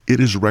It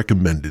is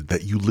recommended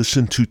that you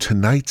listen to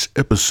tonight's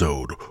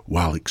episode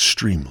while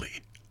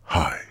extremely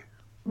high.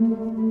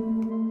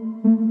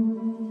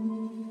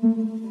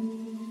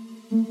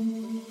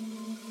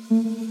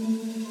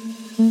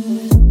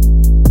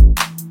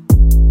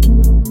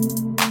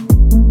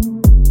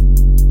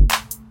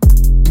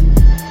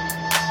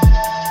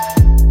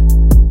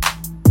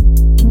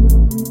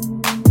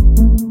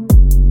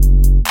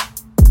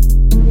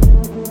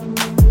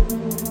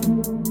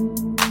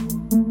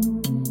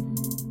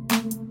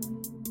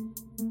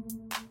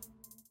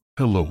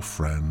 Hello,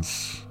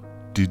 friends.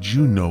 Did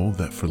you know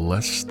that for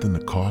less than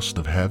the cost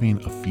of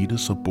having a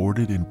fetus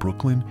aborted in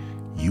Brooklyn,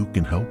 you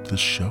can help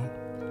this show?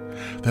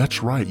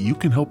 That's right, you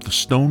can help the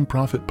Stone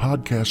Prophet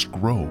podcast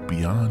grow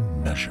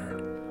beyond measure.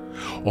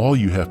 All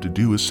you have to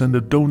do is send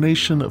a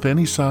donation of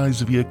any size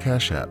via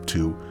Cash App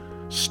to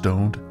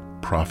Stoned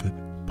Prophet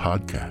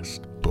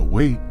Podcast. But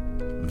wait,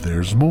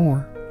 there's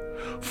more.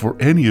 For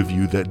any of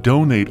you that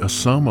donate a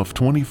sum of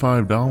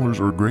 $25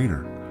 or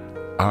greater,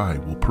 I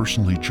will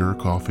personally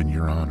jerk off in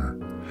your honor.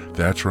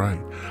 That's right,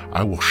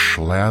 I will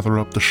slather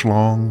up the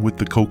schlong with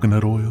the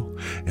coconut oil,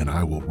 and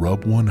I will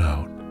rub one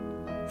out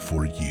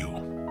for you.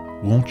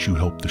 Won't you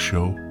help the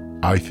show?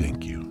 I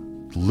thank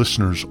you.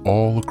 Listeners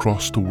all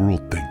across the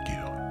world thank you.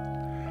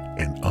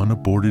 And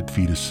unaborted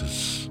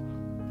fetuses,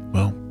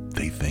 well,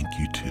 they thank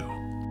you too.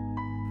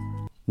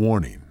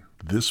 Warning,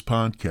 this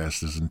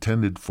podcast is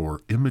intended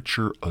for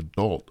immature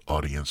adult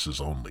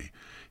audiences only.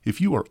 If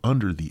you are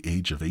under the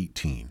age of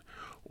 18,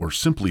 or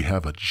simply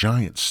have a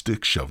giant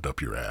stick shoved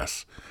up your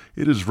ass,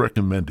 it is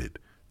recommended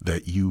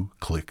that you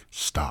click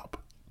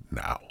stop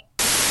now.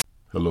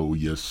 Hello,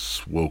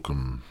 yes,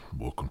 welcome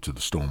to the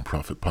Stone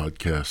Prophet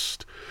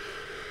Podcast.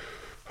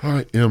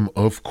 I am,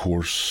 of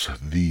course,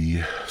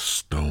 the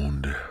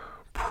Stoned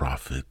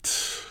Prophet.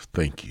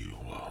 Thank you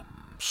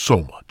so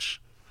much.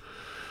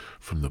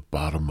 From the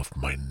bottom of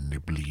my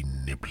nibbly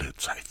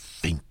niblets, I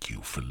thank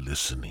you for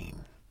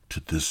listening to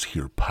this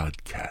here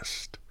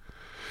podcast.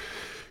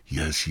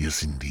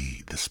 Yes,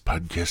 indeed. This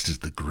podcast is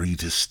the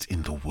greatest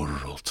in the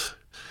world.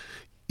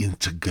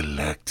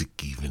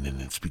 Intergalactic even, and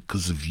it's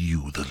because of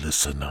you, the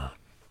listener.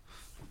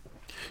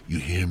 You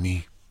hear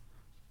me?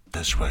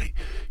 That's right.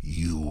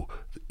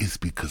 It's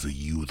because of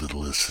you, the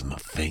listener.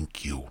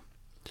 Thank you.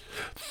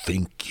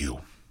 Thank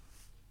you.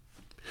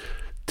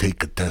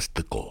 Take a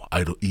testicle.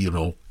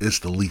 It's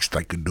the least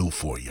I can do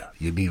for you.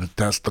 You need a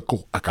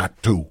testicle? I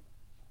got two.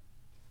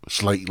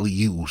 Slightly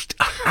used.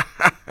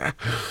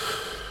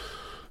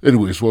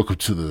 Anyways, welcome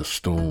to the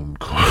Stone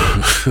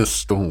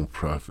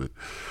Prophet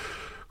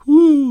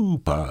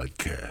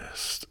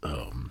podcast.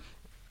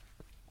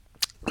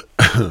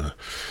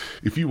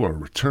 If you are a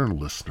return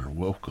listener,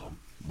 welcome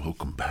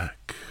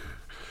back.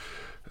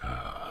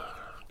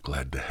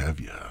 Glad to have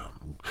you.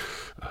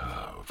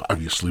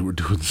 Obviously, we're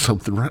doing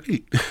something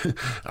right.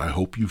 I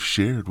hope you've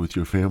shared with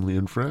your family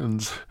and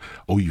friends.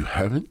 Oh, you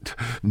haven't?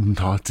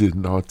 Naughty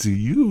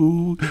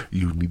you.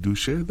 You need to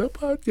share the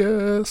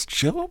podcast.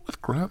 Share it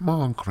with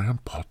Grandma and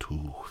Grandpa,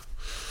 too.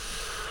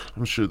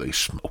 I'm sure they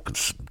smoking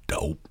some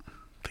dope.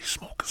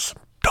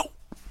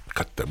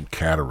 Got them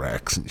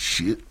cataracts and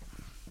shit.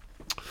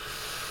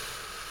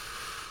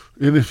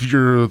 And if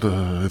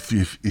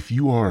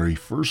you are a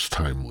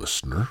first-time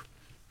listener,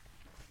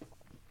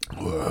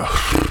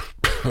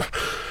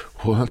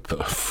 what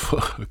the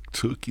fuck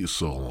took you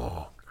so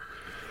long?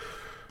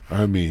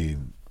 I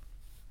mean,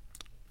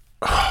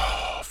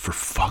 for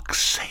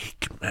fuck's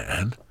sake,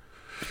 man.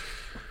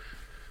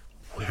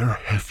 Where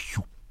have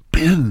you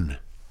been?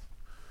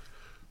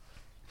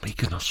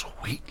 Making us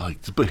wait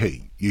like this. But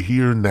hey, you're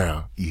here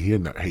now.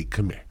 Hey,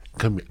 come here.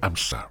 I'm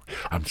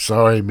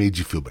sorry I made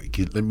you feel bad.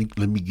 Let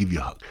me give you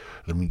a hug.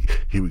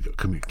 Here we go.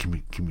 Come here.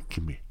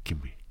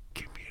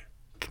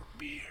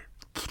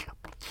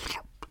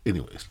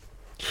 Anyways,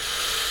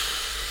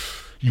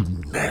 you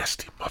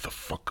nasty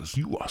motherfuckers.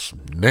 You are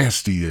some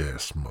nasty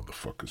ass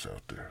motherfuckers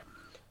out there.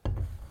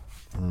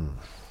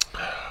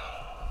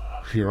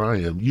 Here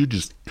I am. You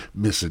just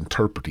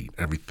misinterpreting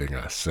everything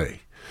I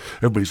say.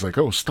 Everybody's like,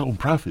 oh, Stone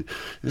Prophet,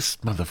 this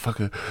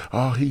motherfucker,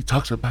 all he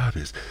talks about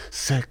is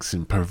sex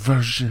and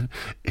perversion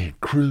and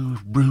crude,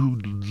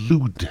 rude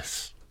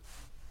lewdness.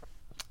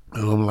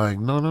 And I'm like,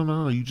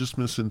 no, you just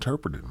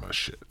misinterpreted my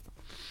shit.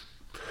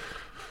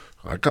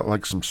 I got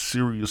like some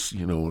serious,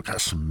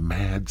 got some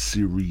mad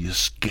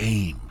serious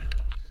game.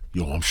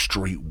 I'm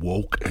straight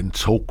woke and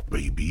toke,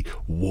 baby.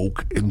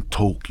 Woke and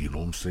toke, you know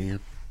what I'm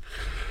saying?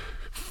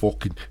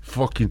 Fucking,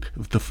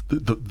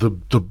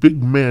 the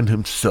big man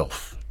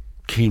himself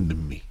came to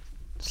me,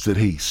 said,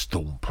 hey,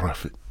 Stone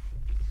Prophet.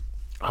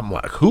 I'm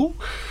like, who?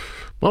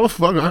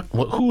 Motherfucker,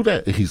 who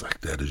that? And he's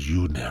like, that is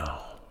you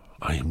now.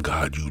 I am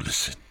God, you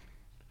listen.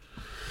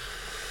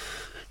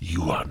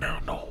 You are now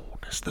known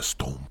as the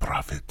Stone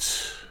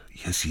Prophet.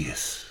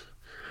 Yes.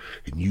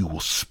 And you will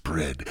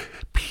spread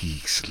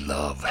peace,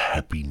 love,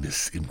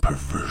 happiness, and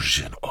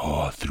perversion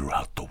all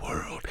throughout the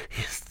world.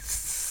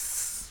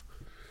 Yes.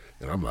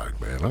 And I'm like,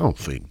 man, I don't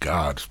think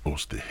God's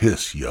supposed to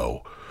hiss,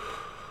 yo.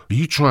 Are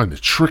you trying to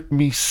trick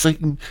me,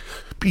 Satan?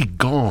 Be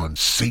gone,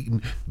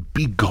 Satan.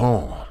 Be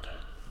gone.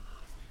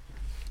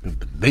 In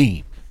the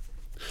name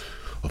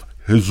of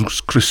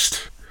Jesus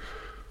Christ,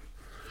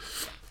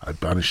 I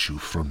banish you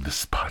from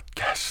this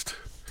podcast.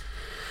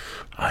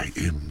 I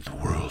am the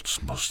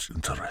world's most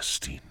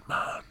interesting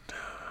man.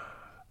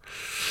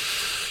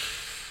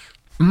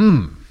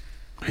 Man,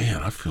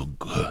 I feel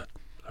good.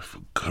 I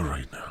feel good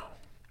right now.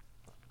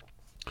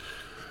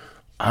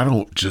 I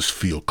don't just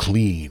feel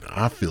clean.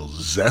 I feel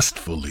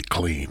zestfully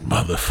clean,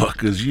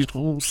 motherfuckers. You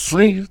know what I'm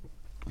saying?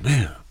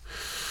 Man,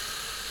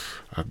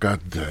 I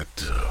got that,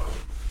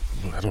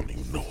 I don't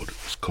even know what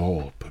it was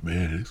called, but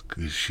man, it's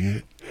good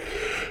shit.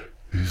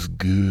 It's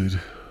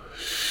good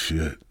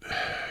shit,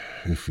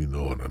 if you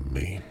know what I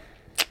mean.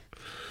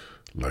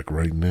 Like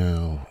right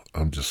now,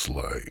 I'm just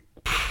like,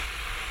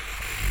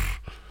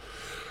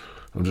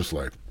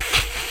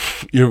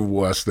 you ever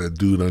watch that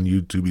dude on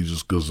YouTube? He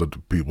just goes up to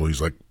people,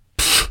 he's like,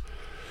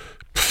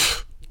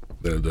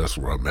 that's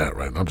where I'm at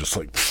right now. I'm just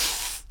like,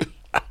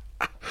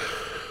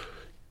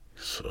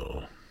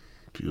 so,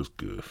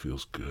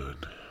 feels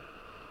good.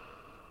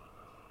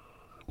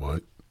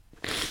 What?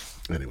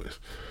 Anyways,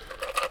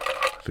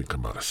 I think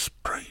I'm out of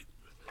Sprite.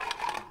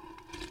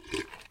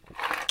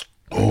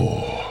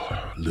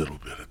 Oh, a little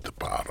bit at the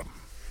bottom.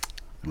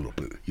 A little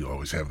bit. You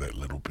always have that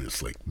little bit.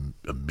 It's like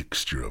a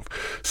mixture of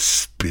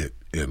spit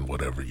and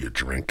whatever you're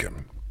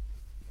drinking.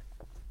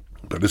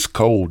 But it's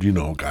cold, you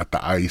know. Got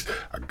the ice.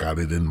 I got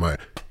it in my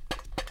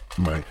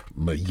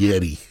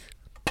Yeti.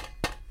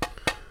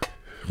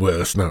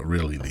 Well, it's not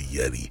really the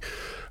Yeti.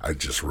 I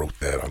just wrote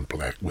that on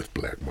black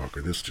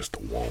marker. This is just a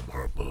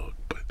Walmart mug,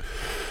 but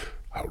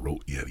I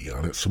wrote Yeti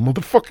on it. So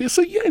motherfucker, it's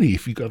a Yeti.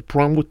 If you got a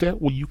problem with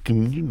that, well, you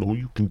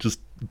can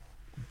just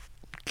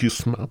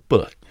kiss my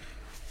butt.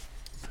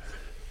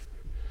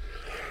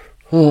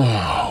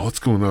 Oh, what's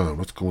going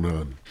on?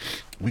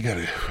 We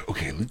gotta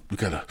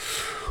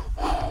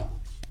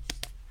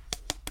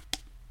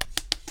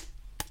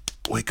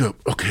wake up.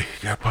 Okay,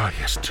 got a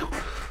podcast too.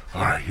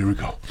 All right, here we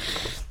go.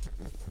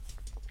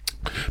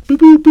 Boop,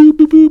 boop, boop,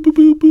 boop, boop, boop,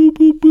 boop,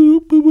 boop, boop,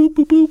 boop,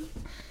 boop, boop.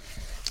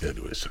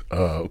 Anyways,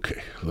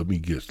 okay, let me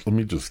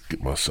just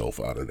get myself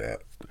out of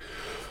that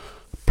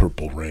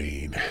purple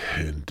rain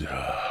and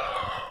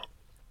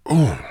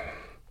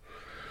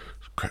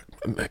crack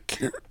my neck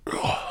here.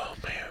 Oh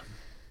man.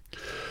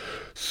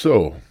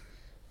 So,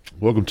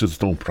 welcome to the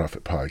Stone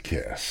Prophet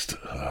Podcast.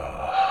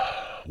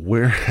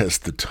 Where has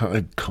the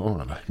time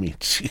gone? I mean,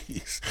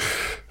 jeez,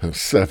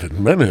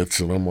 7 minutes,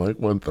 and I'm like,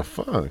 what the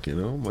fuck, you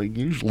know? Like,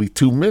 usually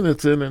 2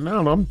 minutes in and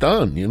out, I'm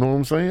done, you know what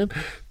I'm saying?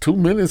 2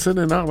 minutes in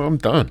and out, I'm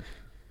done,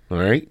 all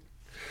right?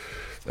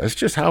 That's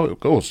just how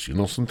it goes, you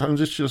know? Sometimes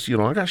it's just, you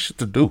know, I got shit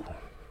to do.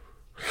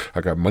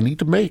 I got money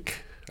to make.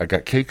 I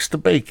got cakes to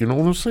bake, you know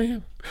what I'm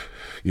saying?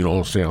 You know what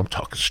I'm saying? I'm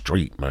talking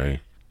straight, man.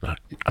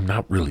 I'm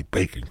not really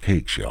baking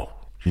cakes, yo.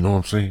 You know what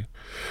I'm saying?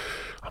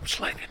 I'm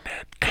slinging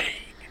that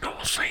cane, you know what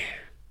I'm saying?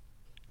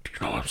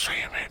 You know what I'm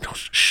saying, man? Don't,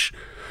 shh.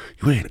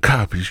 You ain't a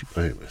cop, is you?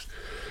 Anyways.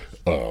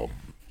 Wow.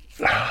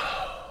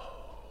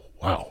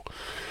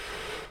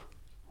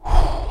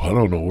 I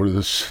don't know where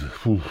this...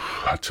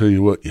 I tell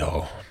you what,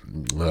 y'all.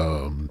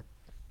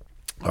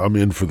 I'm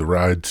in for the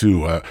ride,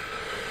 too.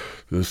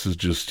 This is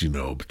just, you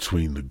know,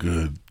 between the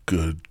good,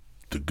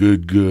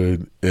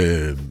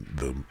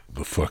 and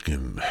the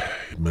fucking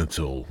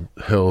mental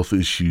health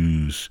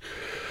issues,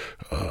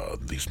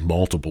 these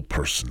multiple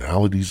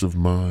personalities of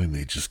mine,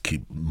 they just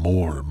keep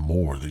more and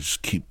more, they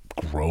just keep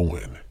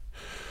growing.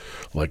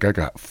 Like, I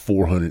got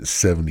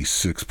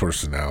 476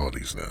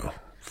 personalities now,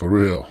 for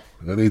real.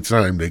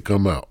 Anytime they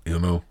come out, you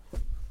know.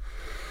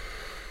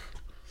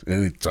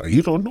 Anytime,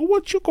 you don't know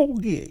what you're gonna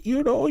get,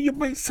 you know, you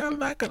may sound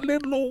like a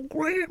little old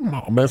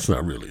grandma. That's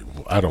not really,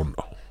 I don't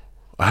know.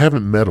 I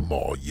haven't met them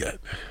all yet.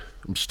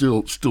 I'm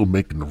still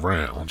making the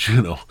rounds,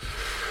 you know.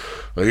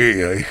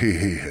 Hey,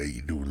 how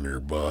you doing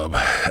there, Bob?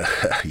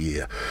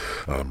 Yeah,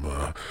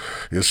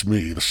 it's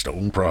me, the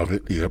Stone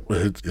Prophet. Yep,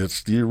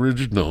 it's the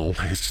original.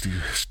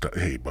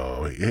 Hey,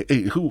 Bob.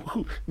 Hey,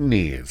 who?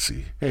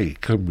 Nancy. Hey,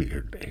 come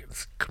here,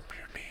 Nancy. Come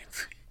here,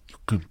 Nancy.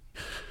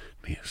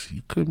 Nancy,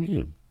 you come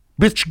here.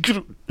 Bitch, get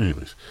up.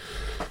 Anyways,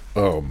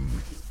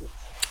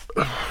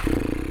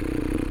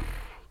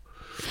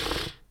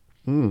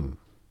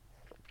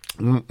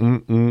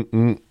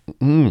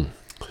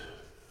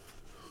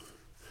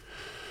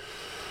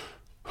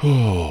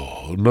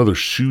 Oh, another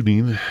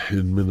shooting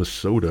in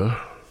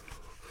Minnesota.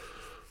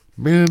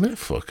 Man, that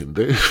fucking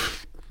day.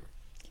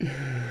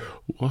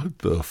 What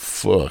the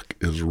fuck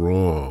is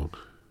wrong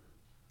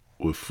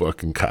with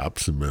fucking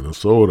cops in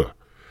Minnesota?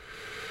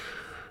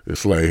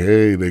 It's like,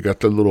 hey, they got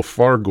that little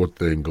Fargo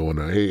thing going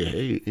on.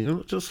 Hey, you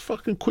know, just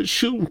fucking quit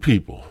shooting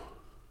people.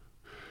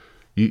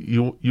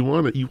 You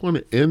wanna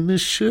end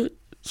this shit?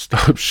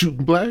 Stop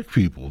shooting black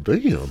people.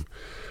 Damn.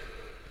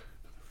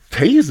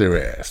 Tase their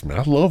ass, man.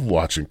 I love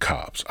watching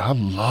cops. I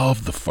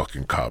love the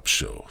fucking cop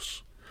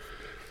shows.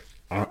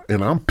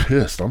 And I'm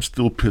pissed. I'm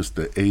still pissed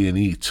that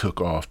A&E took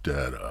off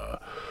that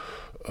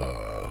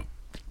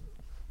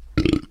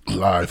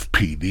live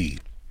PD.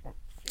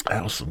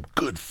 That was some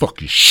good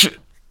fucking shit.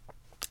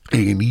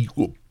 A&E, you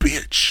a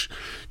bitch.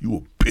 You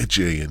a bitch,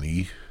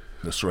 A&E.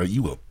 That's right,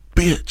 you a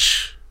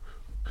bitch.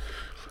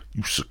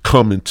 You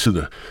succumbing to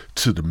the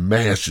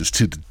masses,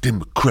 to the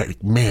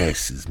democratic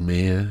masses,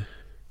 man.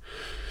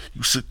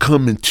 You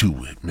succumbing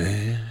to it,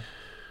 man.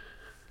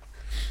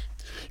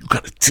 You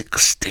gotta take a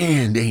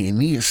stand, A&E,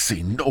 and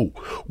say, no,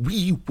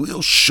 we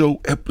will show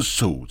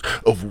episodes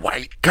of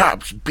white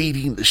cops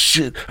beating the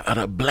shit out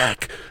of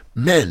black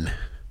men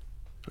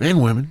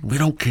and women. We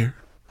don't care.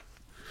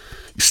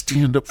 You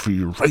stand up for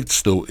your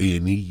rights, though,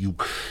 A&E, you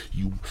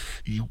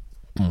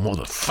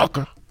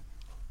motherfucker.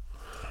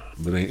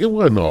 But it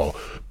wasn't all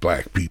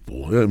black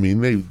people. I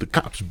mean, the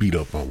cops beat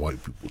up on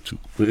white people, too.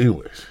 But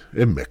anyways,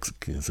 and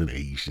Mexicans and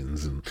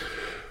Asians.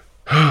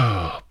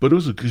 But it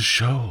was a good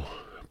show.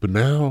 But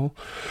now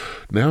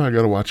I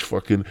gotta watch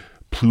fucking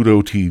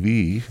Pluto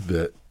TV.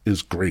 That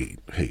is great.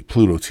 Hey,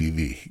 Pluto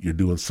TV, you're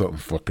doing something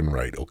fucking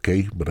right,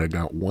 okay? But I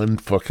got one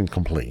fucking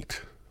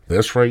complaint.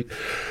 That's right.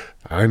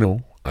 I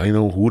know.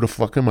 Who the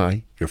fuck am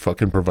I? You're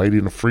fucking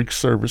providing a freak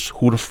service.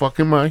 Who the fuck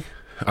am I?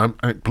 I'm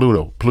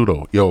Pluto.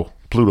 Pluto.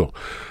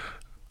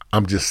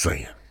 I'm just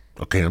saying.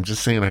 Okay, I'm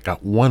just saying I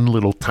got one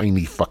little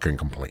tiny fucking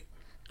complaint.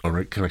 All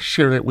right, can I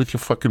share that with you,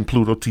 fucking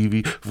Pluto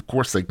TV? Of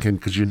course I can,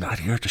 because you're not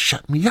here to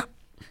shut me up.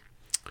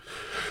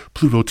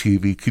 Pluto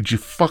TV, could you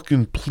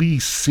fucking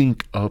please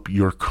sync up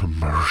your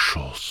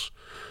commercials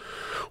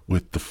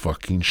with the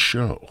fucking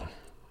show?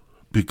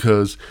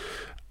 Because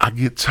I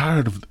get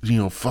tired of,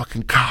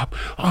 fucking cop.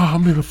 Oh,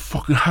 I'm in a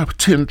fucking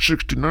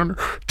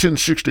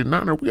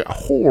 1069er. We got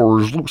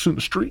whores loose in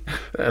the street.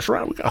 That's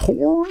right, we got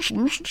whores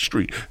loose in the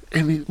street.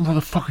 And the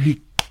motherfucker, he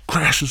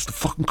crashes the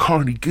fucking car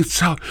and he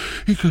gets out.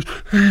 He goes,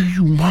 hey,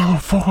 you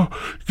motherfucker,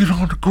 get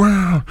on the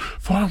ground,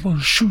 for I'm gonna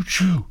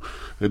shoot you.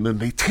 And then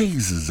they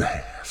tase his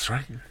ass,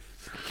 right?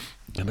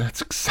 And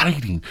that's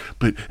exciting.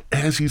 But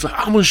as he's like,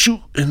 I'm gonna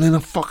shoot, and then a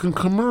fucking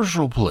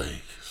commercial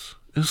plays.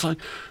 It's like,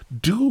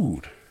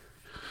 dude,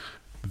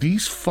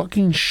 these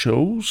fucking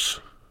shows,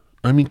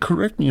 I mean,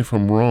 correct me if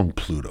I'm wrong,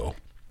 Pluto.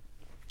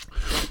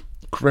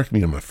 Correct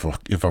me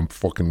if I'm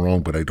fucking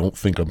wrong, but I don't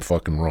think I'm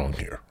fucking wrong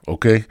here,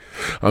 okay?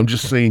 I'm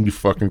just saying you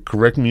fucking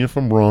correct me if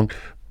I'm wrong,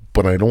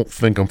 but I don't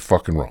think I'm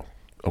fucking wrong,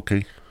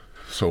 okay?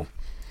 So,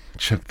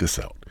 check this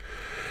out.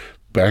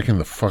 Back in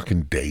the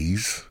fucking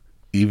days,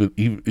 even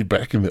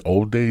back in the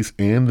old days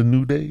and the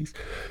new days,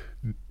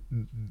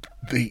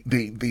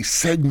 they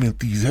segment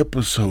these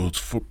episodes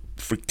for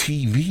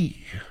TV,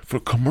 for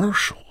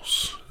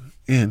commercials.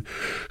 And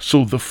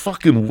so the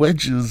fucking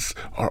wedges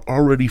are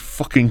already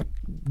fucking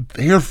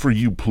there for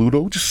you,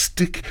 Pluto. Just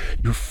stick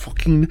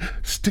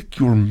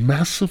your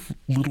massive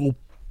little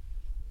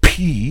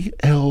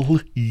PLUTO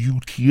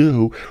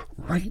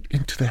right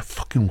into that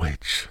fucking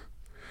wedge.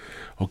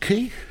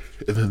 Okay?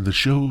 And then the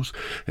shows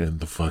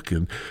and the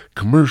fucking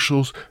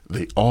commercials,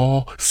 they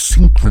all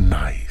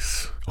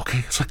synchronize. Okay?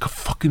 It's like a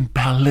fucking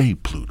ballet,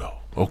 Pluto.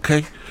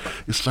 Okay?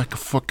 It's like a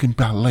fucking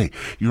ballet.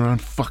 You're on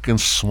fucking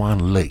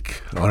Swan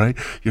Lake. Alright?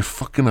 You're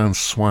fucking on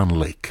Swan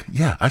Lake.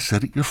 Yeah, I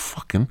said it. You're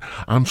fucking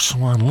on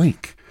Swan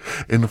Lake.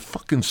 And the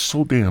fucking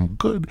so damn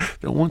good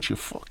that once you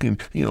fucking,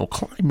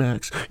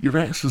 climax, your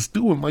ass is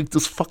doing like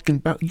this fucking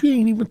ballet. You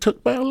ain't even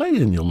took ballet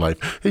in your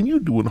life. And you're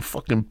doing a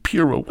fucking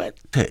pirouette.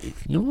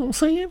 You know what I'm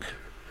saying?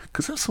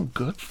 Because that's some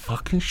good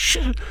fucking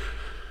shit.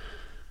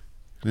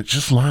 And it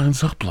just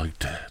lines up like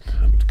that.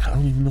 I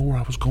don't even know where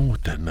I was going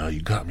with that now.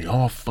 You got me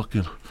all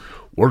fucking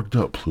worked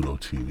up, Pluto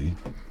TV.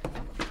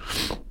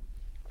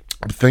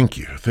 But thank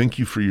you. Thank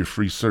you for your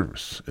free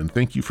service. And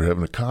thank you for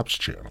having a cops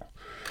channel.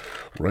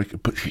 Right?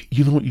 But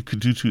you know what you could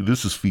do too?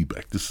 This is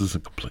feedback. This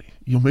isn't a complaint.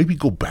 Maybe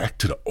go back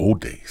to the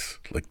old days.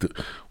 Like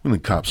when the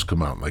cops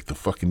come out, like the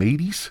fucking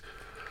 80s.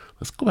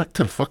 Let's go back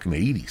to the fucking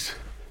 80s.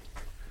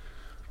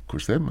 Of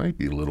course, that might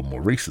be a little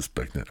more racist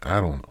back then. I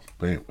don't know.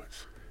 But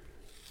anyways.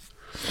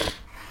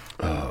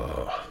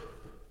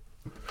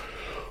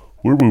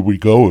 Where were we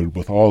going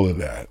with all of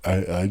that?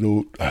 I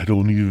don't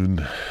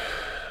even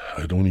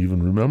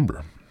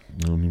remember. I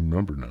don't even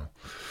remember now.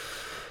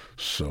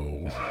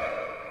 So,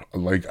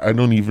 I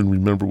don't even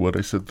remember what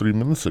I said 3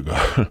 minutes ago.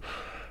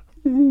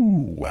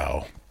 Ooh,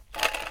 wow.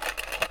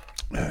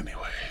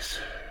 Anyways,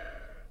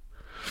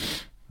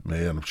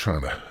 man, I'm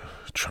trying to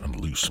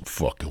lose some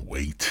fucking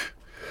weight.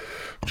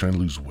 I'm trying to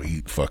lose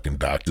weight. Fucking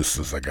doctor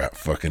says I got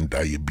fucking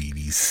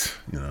diabetes.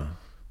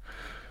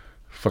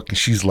 Fucking,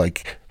 she's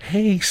like,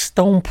 hey,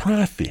 Stone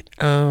Prophet,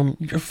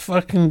 your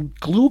fucking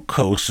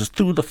glucose is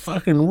through the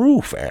fucking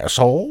roof,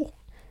 asshole.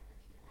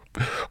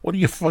 What are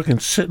you fucking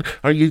sitting?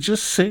 Are you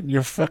just sitting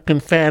your fucking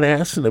fat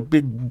ass in a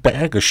big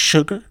bag of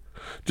sugar?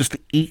 Just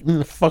eating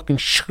the fucking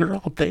sugar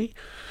all day?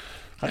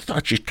 I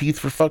thought your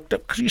teeth were fucked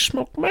up because you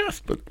smoked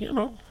meth, but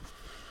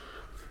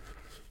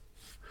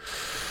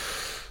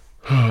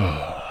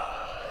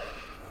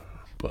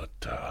But,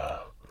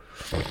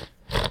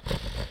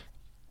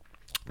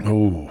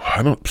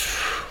 I don't,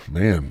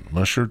 man,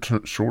 my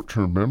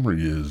short-term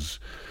memory is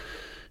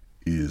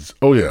is,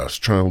 oh yeah, I was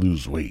trying to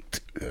lose weight.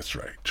 That's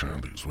right,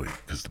 trying to lose weight,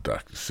 because the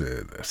doctor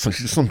said that. So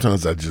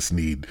sometimes I just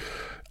need,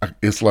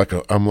 it's like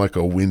I'm like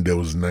a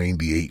Windows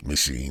 98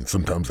 machine.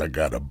 Sometimes I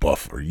got a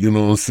buffer, you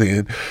know what I'm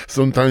saying?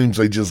 Sometimes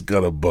I just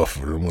got a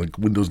buffer. I'm like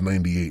Windows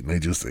 98, and I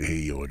just say, hey,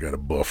 yo, I got a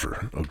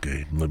buffer.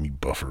 Okay, let me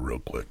buffer real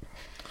quick.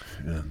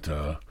 And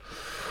so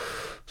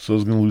I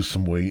was going to lose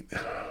some weight,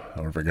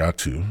 or if I got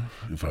to,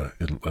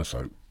 unless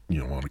I,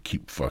 want to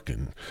keep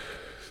fucking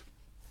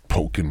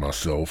poking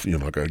myself, I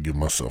gotta give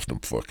myself them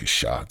fucking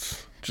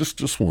shots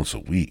just once a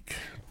week.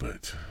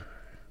 But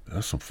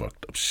that's some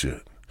fucked up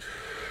shit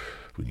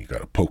when you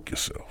gotta poke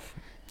yourself.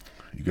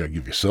 You gotta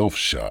give yourself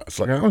shots.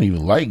 Like, I don't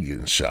even like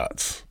getting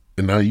shots,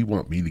 and now you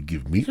want me to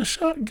give me a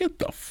shot? What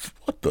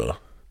the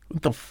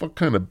fuck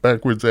kind of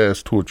backwards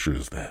ass torture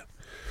is that?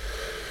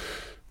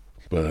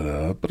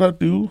 But I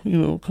do,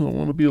 because I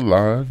want to be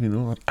alive.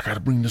 I got to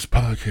bring this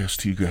podcast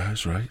to you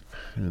guys, right?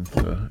 And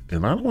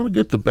I don't want to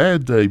get the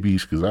bad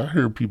diabetes, because I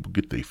heard people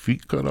get their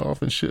feet cut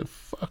off and shit.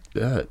 Fuck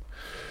that.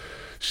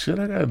 Shit,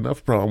 I got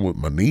enough problem with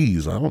my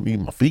knees. I don't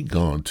need my feet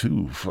gone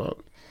too. Fuck.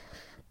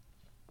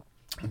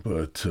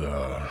 But,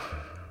 so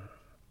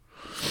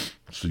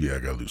yeah, I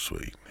got to lose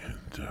weight.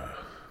 And,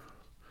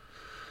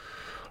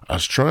 I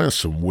was trying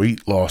some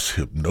weight loss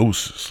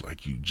hypnosis.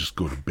 Like, you just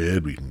go to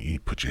bed, you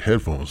put your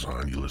headphones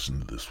on, you listen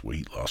to this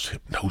weight loss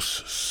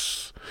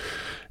hypnosis,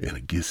 and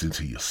it gets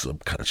into your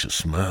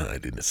subconscious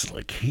mind, and it's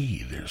like,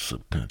 hey there,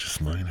 subconscious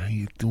mind, how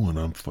you doing?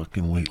 I'm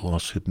fucking weight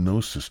loss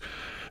hypnosis.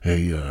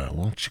 Hey,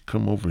 why don't you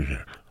come over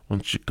here? Why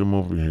don't you come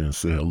over here and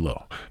say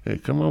hello? Hey,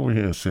 come over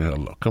here and say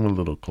hello. Come a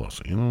little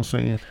closer. You know what I'm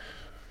saying?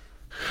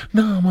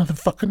 No,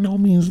 motherfucker, no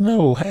means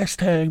no.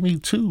 Hashtag me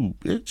too,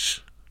 bitch.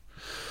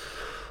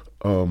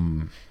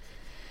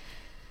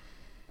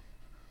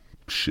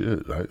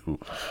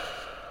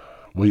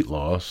 Weight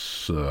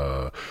loss.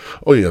 The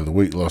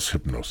weight loss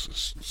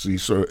hypnosis. See,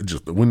 so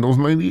just the Windows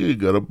 98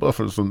 got a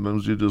buffer.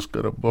 Sometimes you just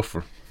got a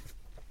buffer.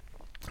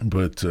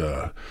 But,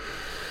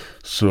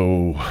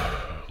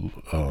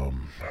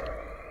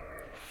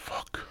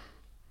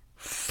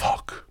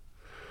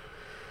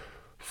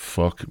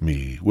 fuck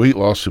me. Weight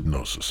loss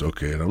hypnosis.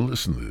 Okay, and I'm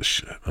listening to this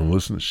shit.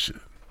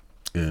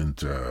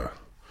 And,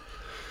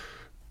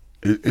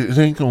 it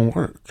ain't gonna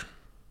work.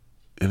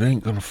 It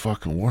ain't gonna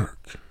fucking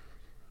work.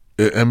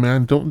 And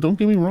man, don't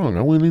get me wrong.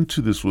 I went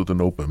into this with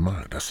an open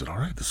mind. I said, all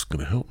right, this is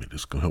gonna help me.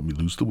 This is gonna help me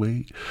lose the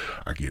weight.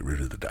 I get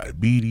rid of the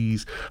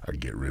diabetes. I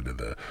get rid of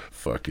the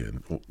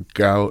fucking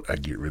gout. I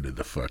get rid of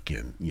the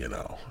fucking,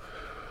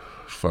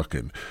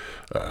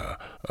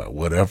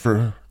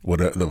 whatever,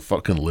 the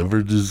fucking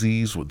liver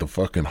disease, with the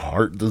fucking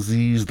heart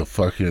disease, the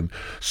fucking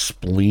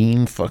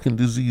spleen fucking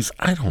disease.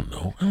 I don't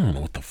know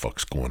what the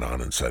fuck's going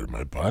on inside of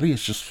my body.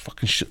 It's just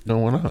fucking shit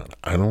going on.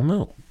 I don't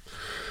know.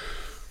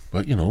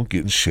 But,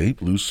 get in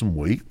shape, lose some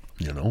weight,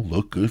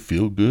 look good,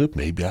 feel good.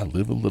 Maybe I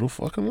live a little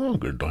fucking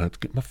longer. Don't have to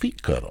get my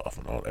feet cut off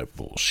and all that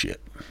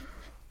bullshit.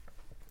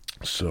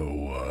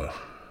 So,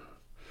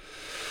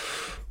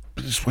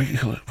 but this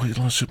weight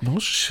loss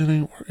hypnosis shit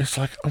ain't work. It's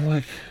like, I'm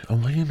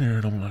laying there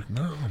and I'm like,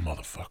 no,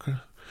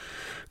 motherfucker.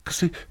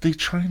 Because they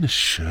trying to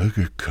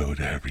sugarcoat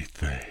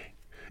everything.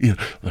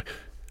 Like,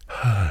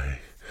 hi,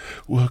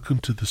 welcome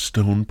to the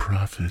Stone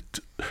Prophet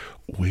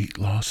weight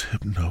loss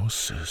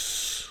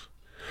hypnosis.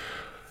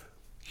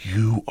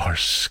 You are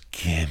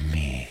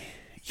skinny.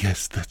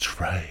 Yes,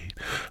 that's right.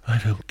 I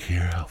don't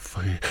care how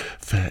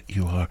fat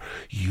you are.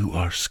 You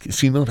are skinny.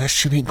 See, no, that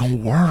shit ain't gonna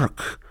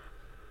work.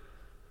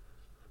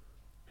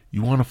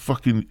 You want to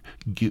fucking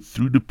get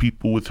through to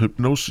people with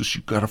hypnosis,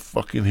 you gotta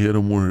fucking hit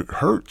them where it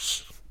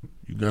hurts.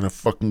 You gotta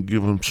fucking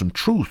give them some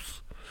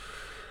truth.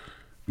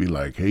 Be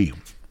like, hey,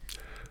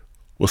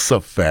 what's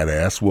up, fat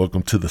ass?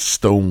 Welcome to the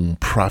Stone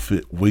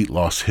Prophet weight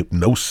loss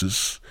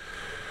hypnosis.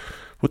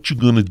 What you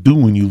gonna do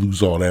when you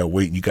lose all that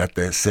weight and you got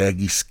that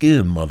saggy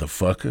skin,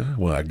 motherfucker?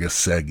 Well, I guess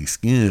saggy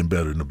skin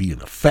better than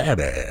being a fat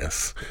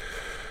ass.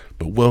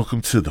 But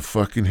welcome to the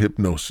fucking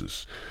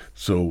hypnosis.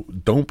 So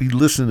don't be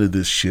listening to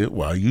this shit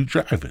while you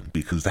driving,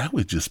 because that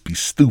would just be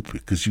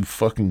stupid, because you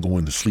fucking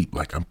going to sleep.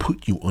 Like, I'm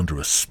putting you under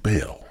a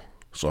spell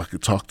so I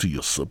could talk to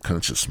your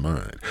subconscious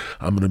mind.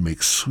 I'm going to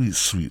make sweet,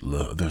 sweet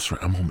love. That's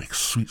right. I'm going to make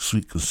sweet,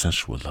 sweet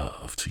consensual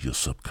love to your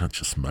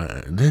subconscious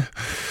mind.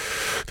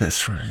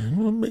 That's right. I'm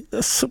going to make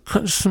that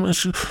subconscious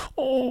mind.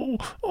 Oh,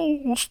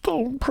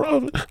 Stone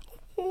Prophet.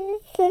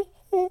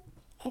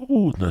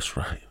 Oh, that's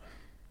right.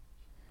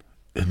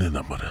 And then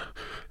I'm going to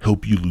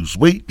help you lose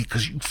weight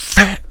because you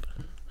fat.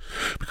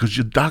 Because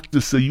your doctor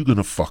said you're going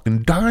to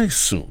fucking die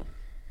soon.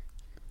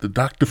 The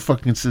doctor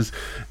fucking says,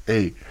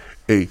 hey,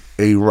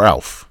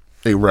 Ralph.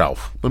 Hey,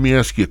 Ralph, let me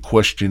ask you a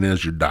question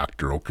as your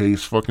doctor, okay?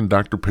 It's fucking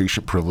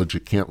doctor-patient privilege. You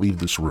can't leave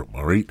this room,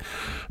 all right?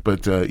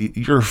 But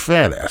you're a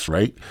fat ass,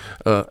 right?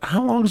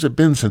 How long has it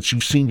been since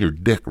you've seen your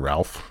dick,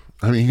 Ralph?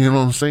 I mean, you know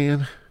what I'm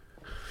saying?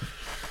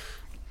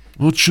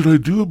 What should I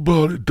do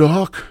about it,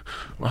 Doc?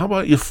 Well, how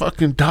about your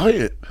fucking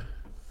diet?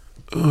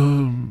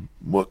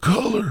 What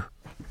color?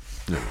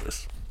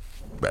 Anyways,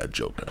 bad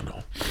joke, I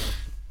know.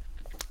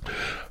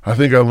 I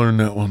think I learned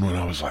that one when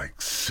I was like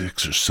 6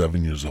 6 or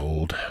 7 years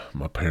old.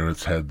 My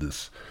parents had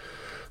this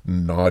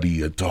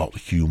naughty adult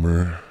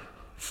humor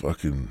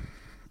fucking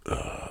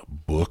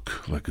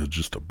book, like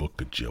just a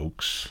book of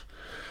jokes,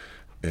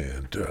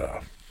 and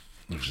it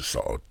was just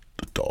all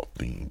adult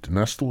themed, and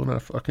that's the one I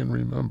fucking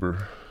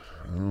remember.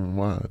 I don't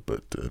know why,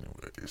 but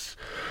anyways.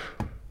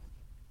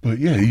 But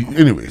yeah,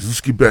 anyways,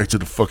 let's get back to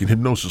the fucking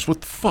hypnosis.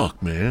 What the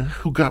fuck, man?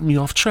 Who got me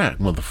off track,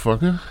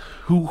 motherfucker?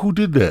 Who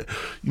did that?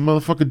 You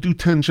motherfucker do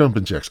 10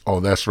 jumping jacks. Oh,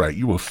 that's right.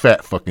 You a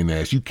fat fucking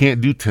ass. You can't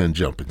do 10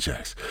 jumping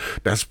jacks.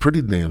 That's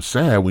pretty damn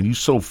sad when you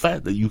so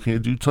fat that you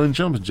can't do 10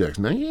 jumping jacks.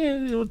 Now,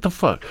 yeah, what the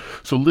fuck?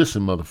 So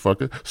listen,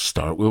 motherfucker,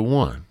 start with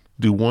 1.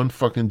 Do 1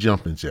 fucking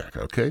jumping jack,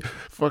 okay?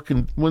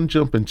 Fucking 1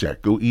 jumping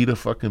jack. Go eat a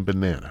fucking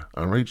banana,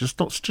 all right? Just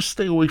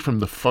stay away from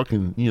the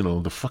fucking,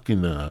 the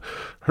fucking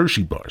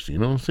Hershey bars, you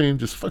know what I'm saying?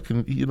 Just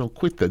fucking,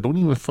 quit that. Don't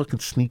even fucking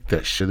sneak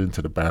that shit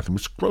into the bathroom.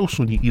 It's gross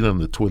when you eat on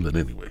the toilet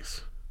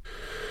anyways.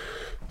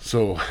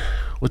 So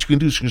what you can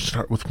do is you can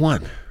start with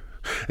 1.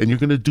 And you're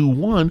going to do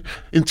 1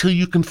 until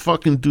you can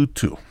fucking do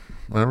 2.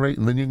 All right,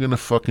 and then you're going to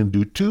fucking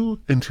do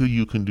 2 until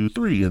you can do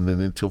 3, and then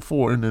until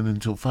 4, and then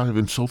until 5,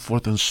 and so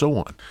forth and so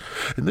on.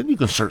 And then you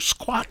can start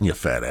squatting your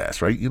fat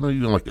ass, right? You're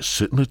like to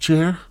sit in a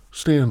chair,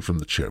 stand from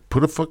the chair.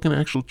 Put a fucking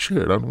actual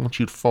chair. I don't want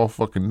you to fall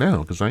fucking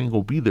down, because I ain't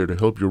going to be there to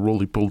help your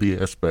roly-poly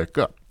ass back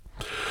up.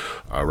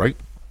 All right?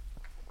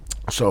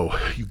 So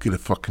you get a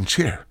fucking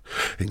chair,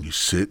 and you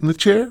sit in the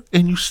chair,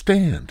 and you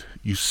stand.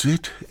 You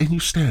sit, and you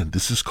stand.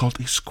 This is called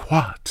a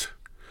squat.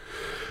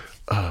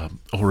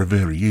 Or a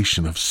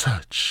variation of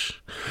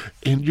such.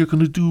 And you're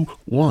going to do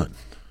 1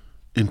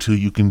 until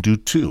you can do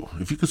 2.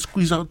 If you can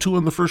squeeze out 2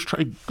 on the first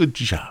try, good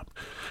job.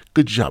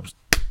 Good job.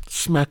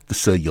 Smack the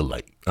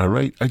cellulite, all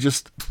right? I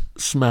just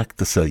smack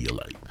the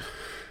cellulite.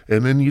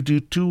 And then you do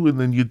 2, and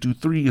then you do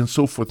 3, and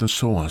so forth and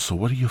so on. So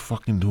what are you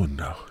fucking doing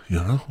now?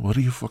 What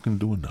are you fucking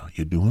doing now?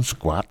 You're doing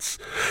squats.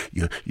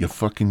 You're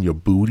fucking, your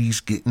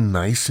booty's getting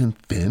nice and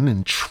thin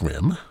and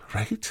trim,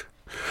 right?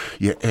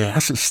 Your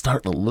ass is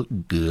starting to look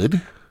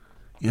good.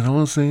 You know what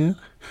I'm saying?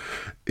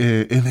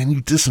 And then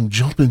you did some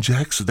jumping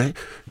jacks. So that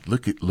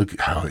look at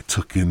how it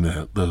took in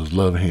those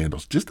love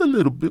handles. Just a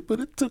little bit, but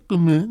it took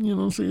them in. You know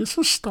what I'm saying? It's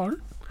a start.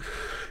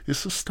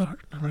 It's a start,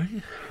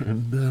 right?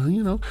 And,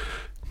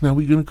 now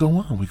we're going to go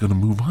on. We're going to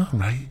move on,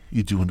 right?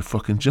 You're doing the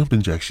fucking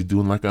jumping jacks. You're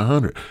doing like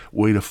 100.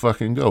 Way to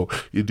fucking go.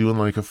 You're doing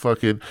like a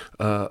fucking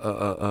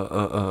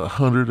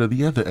 100 of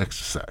the other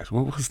exercise.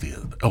 What was the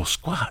other? Oh,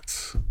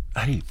 squats.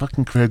 Hey,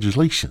 fucking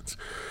congratulations.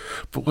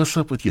 But what's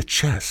up with your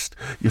chest?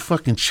 Your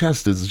fucking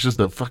chest is just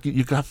a fucking,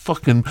 you got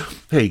fucking,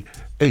 hey,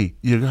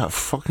 you got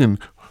fucking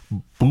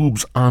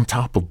boobs on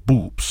top of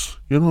boobs.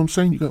 You know what I'm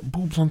saying? You got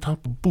boobs on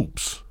top of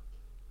boobs.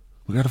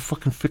 We got to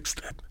fucking fix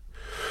that.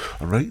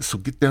 All right, so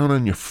get down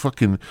on your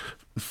fucking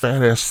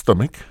fat ass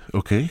stomach,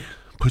 okay?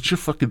 Put your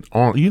fucking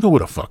arm. You know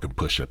what a fucking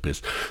push-up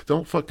is.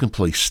 Don't fucking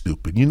play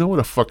stupid. You know what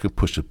a fucking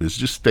push-up is.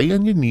 Just stay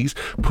on your knees,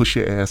 push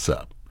your ass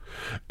up.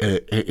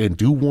 And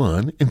do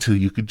 1 until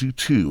you can do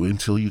 2,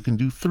 until you can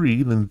do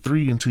 3, then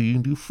 3 until you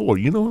can do 4.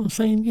 You know what I'm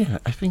saying? Yeah,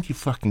 I think you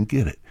fucking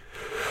get it.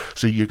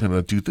 So you're going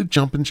to do the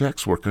jumping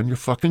jacks, work on your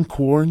fucking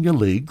core and your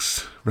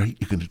legs, right?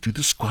 You're going to do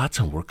the squats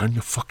and work on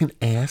your fucking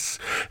ass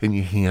and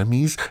your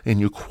hammies and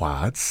your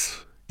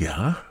quads.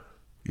 Yeah,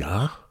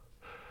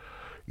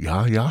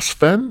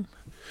 Sven?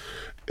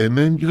 And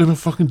then you're going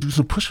to fucking do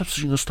some push-ups.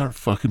 You're going to start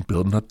fucking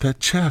building up that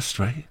chest,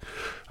 right?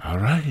 All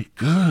right,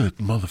 good,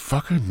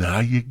 motherfucker. Now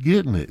you're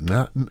getting it.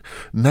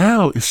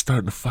 Now it's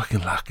starting to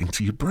fucking lock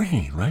into your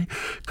brain, right?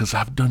 Because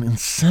I've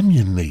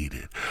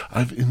inseminated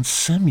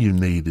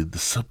the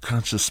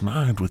subconscious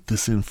mind with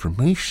this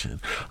information.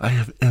 I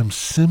have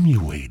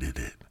inseminated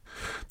it.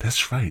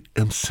 That's right,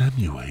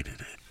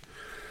 inseminated it.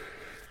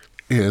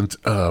 And,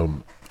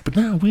 but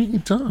now we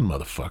ain't done,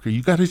 motherfucker.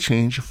 You got to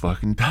change your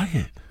fucking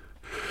diet.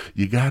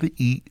 You gotta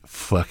eat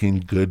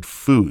fucking good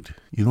food.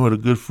 You know what a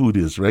good food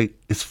is, right?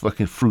 It's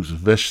fucking fruits,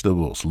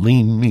 vegetables,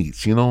 lean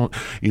meats. You know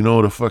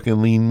what a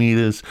fucking lean meat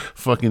is?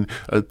 Fucking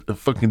a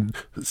fucking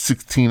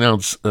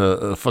 16-ounce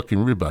fucking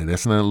ribeye.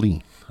 That's not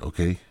lean,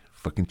 okay?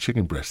 Fucking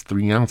chicken breast,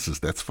 3 ounces.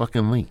 That's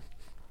fucking lean.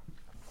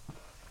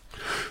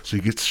 So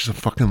you get some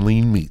fucking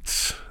lean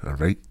meats, all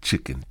right?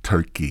 Chicken,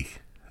 turkey,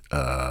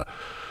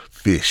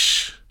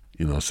 fish.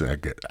 You know what I'm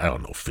saying? I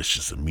don't know, fish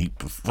is a meat,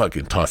 but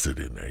fucking toss it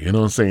in there. You know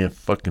what I'm saying?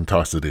 Fucking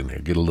toss it in there.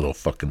 Get a little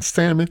fucking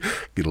salmon,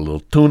 get a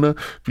little tuna.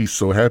 Be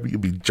so happy you'll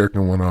be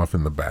jerking one off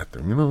in the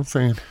bathroom. You know what I'm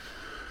saying?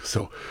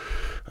 So,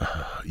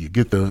 you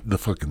get the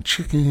fucking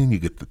chicken, you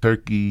get the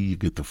turkey, you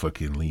get the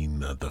fucking lean,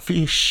 the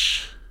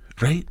fish,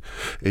 right?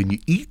 And you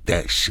eat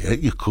that shit,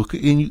 you cook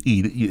it and you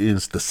eat it.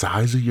 It's the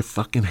size of your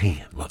fucking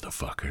hand,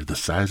 motherfucker. The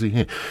size of your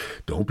hand.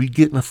 Don't be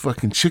getting a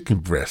fucking chicken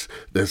breast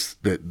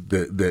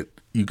that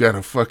you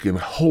gotta fucking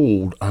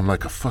hold on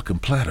like a fucking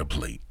platter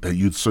plate that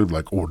you'd serve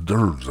like hors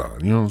d'oeuvres on.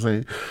 You know what I'm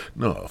saying?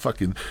 No,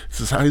 fucking, it's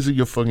the size of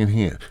your fucking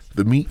hand.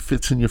 The meat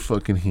fits in your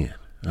fucking hand.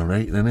 All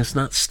right? And it's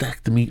not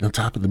stacked the meat on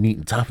top of the meat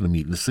on top of the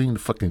meat. This ain't the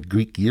fucking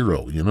Greek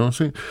gyro. You know what I'm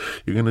saying?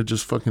 You're gonna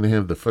just fucking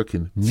have the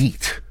fucking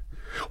meat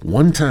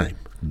one time,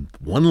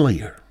 one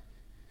layer.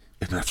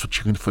 And that's what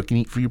you're going to fucking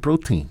eat for your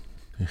protein.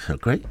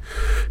 Okay?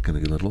 Gonna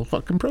get a little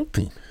fucking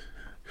protein.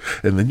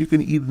 And then you're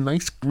going to eat a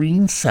nice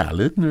green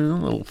salad, a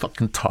little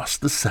fucking toss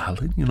the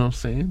salad, you know what I'm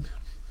saying?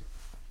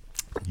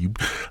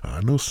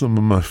 I know some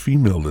of my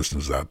female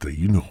listeners out there,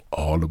 you know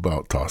all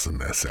about tossing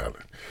that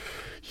salad.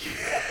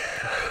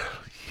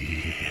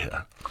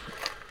 Yeah.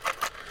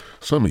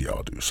 Some of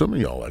y'all do. Some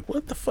of y'all like,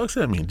 what the fuck's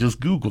that mean?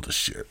 Just Google the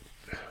shit.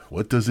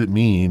 What does it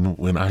mean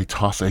when I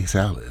toss a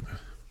salad?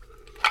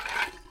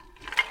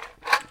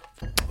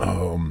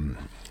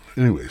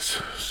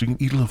 Anyways, so you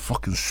can eat a little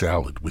fucking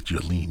salad with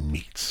your lean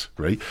meats,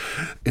 right?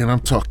 And I'm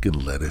talking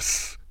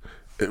lettuce.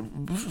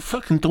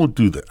 Fucking don't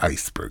do the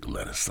iceberg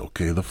lettuce,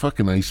 okay? The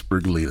fucking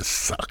iceberg lettuce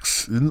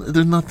sucks.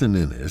 There's nothing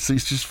in it. It's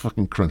just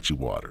fucking crunchy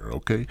water,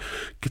 okay?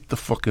 Get the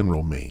fucking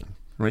romaine,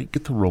 right?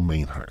 Get the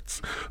romaine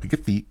hearts.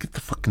 Get the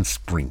fucking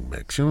spring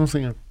mix, you know what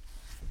I'm saying?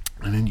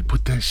 And then you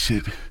put that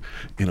shit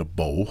in a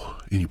bowl,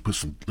 and you put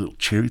some little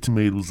cherry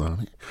tomatoes on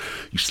it.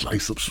 You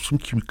slice up some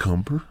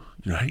cucumber,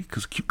 right?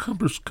 Because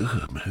cucumber's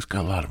good, man. It's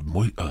got a lot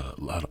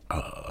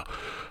of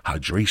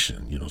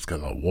hydration. You know, it's got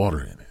a lot of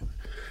water in it.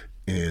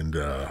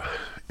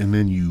 And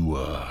then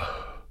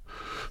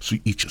so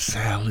you eat your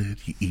salad,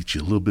 you eat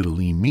your little bit of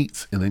lean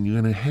meats, and then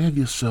you're gonna have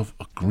yourself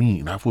a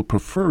green. I would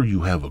prefer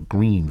you have a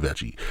green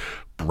veggie,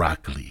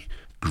 broccoli,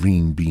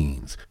 green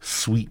beans,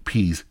 sweet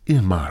peas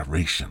in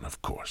moderation,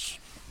 of course.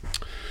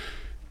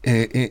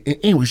 And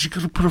anyways, you're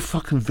gonna put a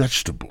fucking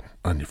vegetable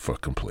on your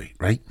fucking plate,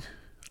 right?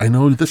 I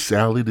know the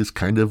salad is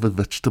kind of a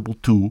vegetable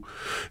too,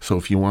 so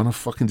if you want to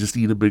fucking just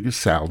eat a bigger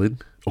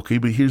salad, okay,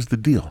 but here's the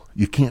deal.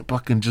 You can't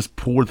fucking just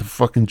pour the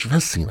fucking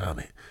dressing on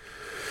it.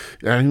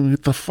 I mean,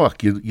 what the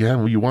fuck? You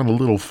want a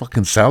little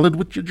fucking salad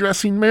with your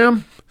dressing,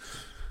 ma'am?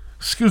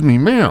 Excuse me,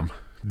 ma'am.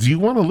 Do you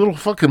want a little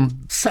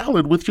fucking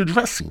salad with your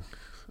dressing?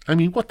 I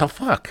mean, what the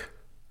fuck?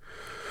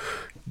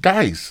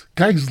 Guys,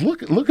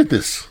 look at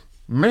this.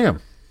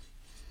 Ma'am,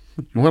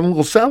 you want a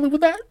little salad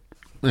with that?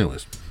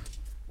 Anyways.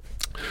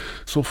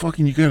 So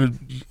fucking you're gonna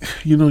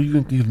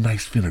get a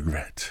nice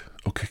vinaigrette.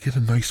 Okay, get a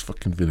nice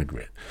fucking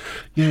vinaigrette.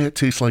 Yeah, it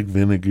tastes like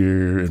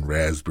vinegar and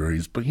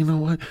raspberries, but you know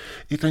what?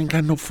 It ain't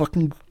got no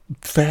fucking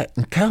fat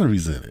and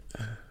calories in it.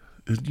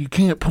 You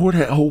can't pour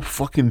that whole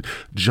fucking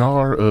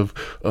jar of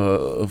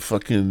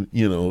fucking,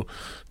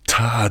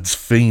 Todd's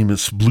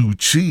famous blue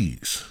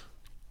cheese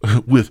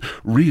with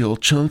real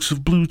chunks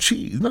of blue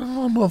cheese. No,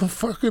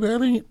 motherfucker,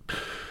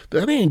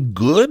 that ain't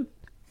good.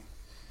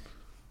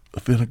 A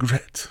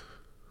vinaigrette.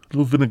 A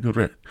little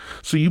vinaigrette.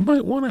 So you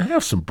might want to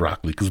have some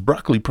broccoli, because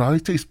broccoli probably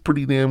tastes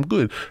pretty damn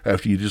good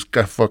after you just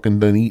got fucking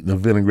done eating a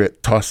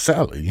vinaigrette tossed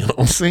salad. You know what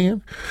I'm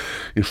saying?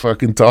 You're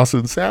fucking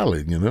tossing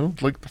salad,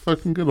 like the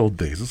fucking good old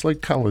days. It's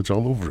like college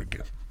all over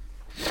again.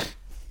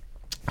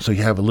 So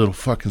you have a little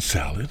fucking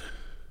salad.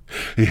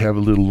 You have a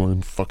little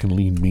fucking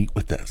lean meat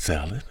with that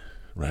salad,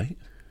 right?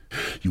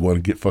 You want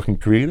to get fucking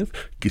creative?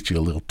 Get you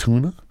a little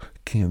tuna,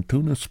 canned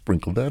tuna,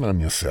 sprinkle that on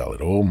your salad.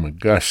 Oh my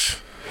gosh.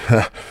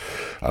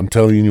 I'm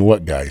telling you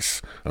what,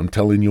 guys.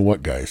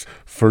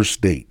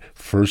 First date.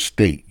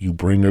 You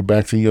bring her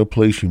back to your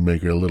place. You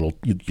make her a little.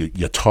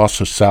 You toss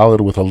her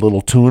salad with a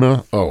little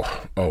tuna.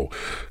 Oh,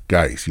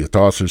 guys, you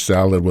toss her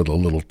salad with a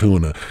little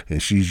tuna,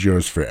 and she's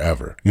yours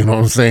forever. You know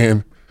what I'm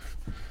saying?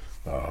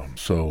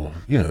 So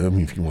yeah, I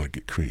mean, if you want to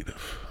get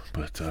creative,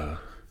 but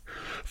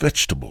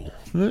vegetable,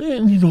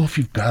 and if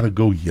you've got to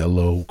go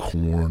yellow,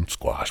 corn,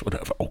 squash,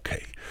 whatever.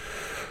 Okay,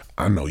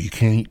 I know you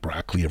can't eat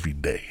broccoli every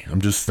day. I'm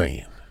just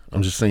saying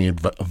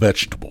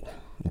vegetable,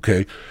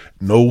 okay?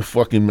 No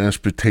fucking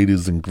mashed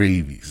potatoes and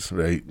gravies,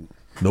 right?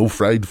 No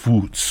fried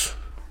foods.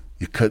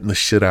 You're cutting the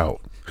shit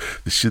out.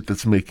 The shit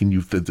that's making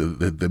you,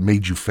 that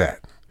made you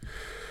fat.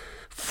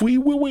 Fwee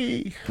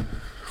wee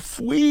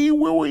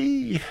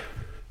wee.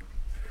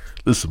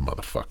 Listen,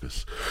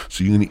 motherfuckers.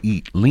 So you're going to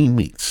eat lean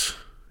meats.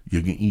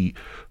 You're going to eat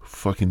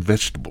fucking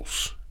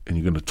vegetables. And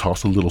you're going to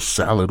toss a little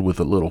salad with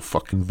a little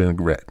fucking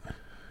vinaigrette.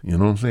 You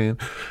know what I'm saying?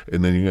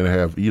 And then you're going to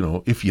have,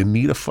 if you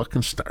need a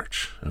fucking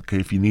starch, okay?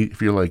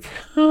 If you're like,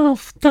 oh,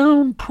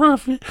 down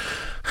prophet,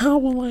 how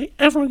will I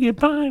ever get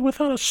by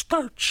without a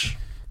starch?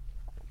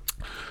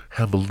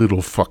 Have a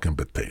little fucking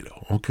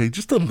potato, okay?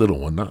 Just a little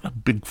one, not a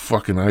big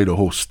fucking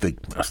Idaho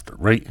steak master,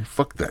 right?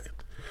 Fuck that.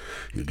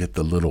 You get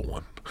the little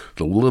one.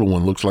 The little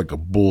one looks like a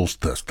bull's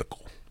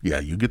testicle. Yeah,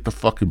 you get the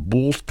fucking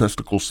bull's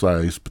testicle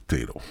sized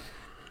potato.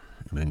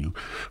 And then you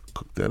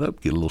cook that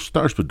up, get a little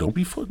starch, but don't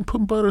be fucking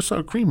putting butter,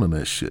 sour cream on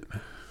that shit.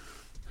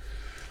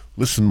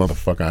 Listen,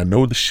 motherfucker, I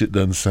know the shit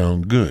doesn't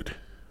sound good,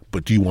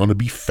 but do you want to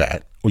be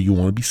fat or you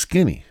want to be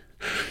skinny?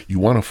 You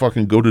want to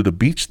fucking go to the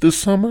beach this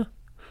summer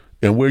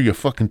and wear your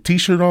fucking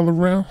t-shirt all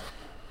around?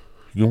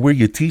 You can wear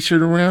your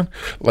t-shirt around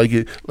like,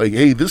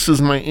 hey, this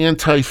is my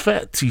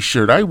anti-fat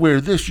t-shirt. I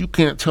wear this. You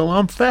can't tell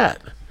I'm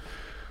fat.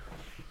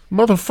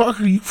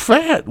 Motherfucker, you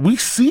fat. We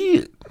see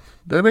it.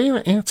 That ain't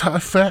an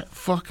anti-fat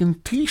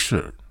fucking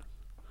t-shirt.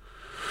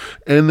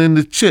 And then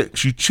the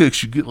chicks, you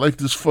get like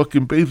this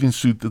fucking bathing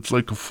suit that's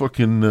like a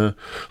fucking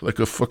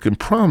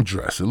prom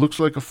dress. It looks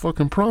like a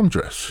fucking prom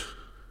dress.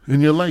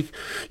 And you're like,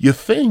 you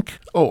think,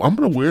 oh, I'm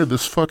going to wear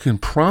this fucking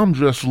prom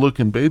dress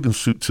looking bathing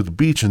suit to the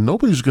beach and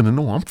nobody's going to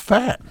know I'm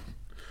fat.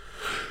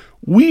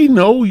 We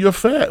know you're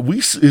fat.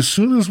 As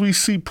soon as we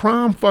see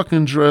prom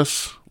fucking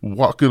dress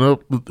walking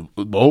up,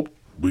 oh,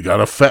 we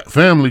got a fat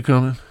family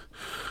coming.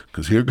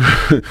 Because here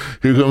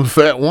comes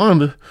Fat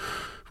Wanda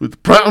with the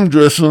prom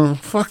dress on.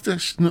 Fuck that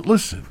shit.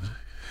 Listen,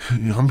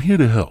 I'm here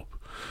to help.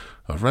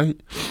 All right?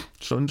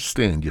 So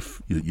understand,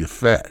 you're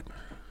fat.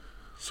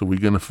 So we're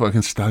going to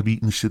fucking stop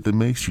eating shit that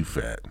makes you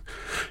fat.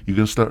 You're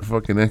going to start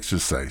fucking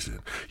exercising.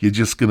 You're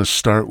just going to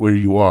start where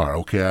you are,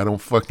 okay? I don't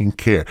fucking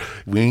care.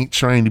 We ain't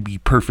trying to be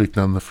perfect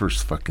on the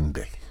first fucking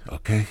day,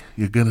 okay?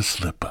 You're going to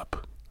slip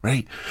up,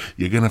 right?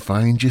 You're going to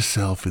find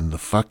yourself in the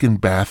fucking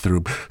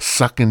bathroom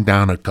sucking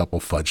down a couple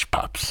fudge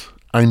pops.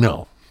 I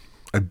know.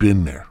 I've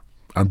been there.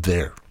 I'm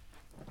there.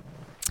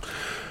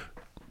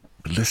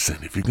 But listen,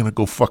 if you're going to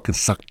go fucking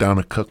suck down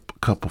a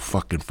couple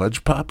fucking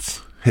fudge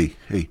pops, hey,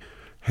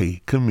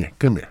 come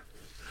here.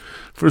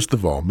 First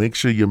of all, make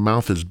sure your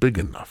mouth is big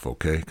enough,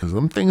 okay? Because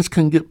them things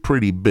can get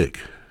pretty big,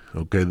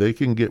 okay? They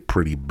can get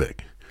pretty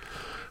big.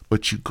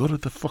 But you go to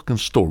the fucking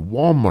store.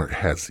 Walmart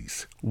has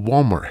these.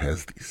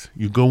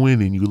 You go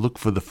in and you look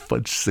for the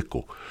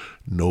fudge-sicle.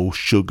 No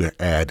sugar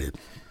added.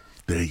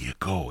 There you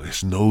go.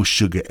 It's no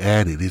sugar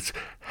added. It's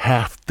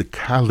half the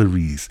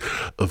calories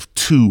of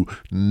 2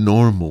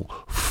 normal,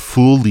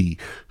 fully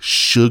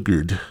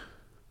sugared,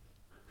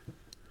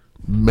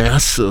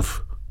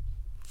 massive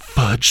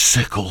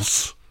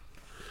fudge-sicles.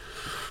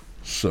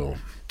 So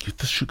get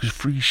the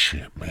sugar-free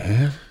shit,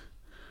 man.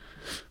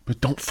 But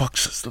don't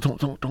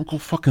go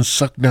fucking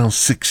suck down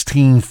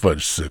 16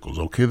 fudge-sicles,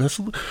 okay?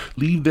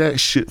 Leave that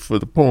shit for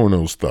the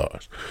porno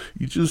stars.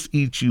 You just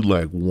eat you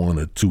like 1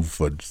 or 2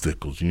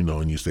 fudge-sicles,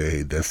 and you say,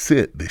 hey, that's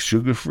it. They're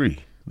sugar-free.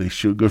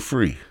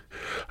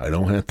 I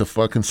don't have to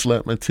fucking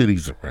slap my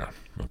titties around,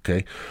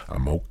 okay?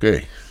 I'm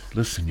okay.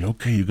 Listen, you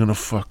okay? You're gonna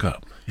fuck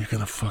up.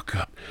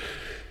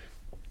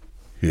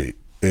 Hey,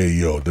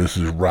 yo, this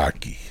is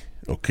Rocky.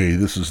 Okay,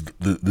 this is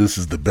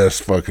the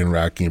best fucking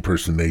Rocky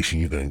impersonation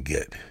you're gonna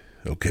get.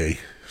 Okay,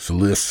 so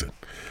listen.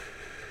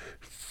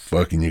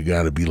 Fucking, you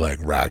gotta be like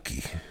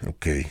Rocky.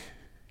 Okay,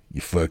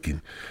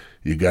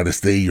 you gotta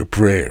say your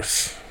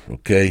prayers.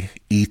 Okay,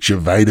 eat your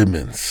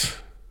vitamins.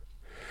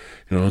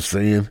 You know what I'm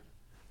saying?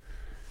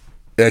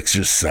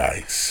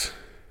 Exercise.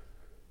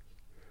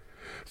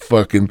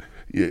 Fucking.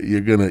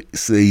 You're gonna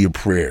say your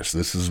prayers.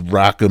 This is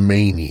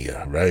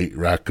Rockamania, right?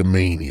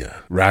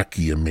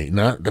 Rocky-amania,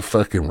 not the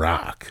fucking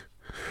Rock.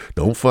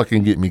 Don't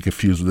fucking get me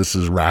confused. This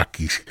is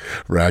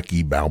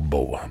Rocky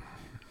Balboa.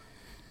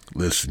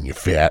 Listen, you're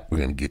fat. We're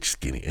gonna get you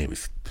skinny.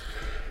 Anyways,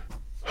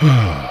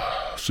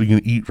 so you're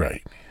gonna eat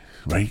right?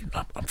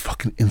 I'm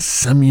fucking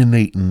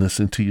inseminating this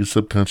into your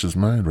subconscious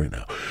mind right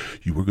now.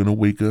 You were gonna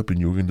wake up and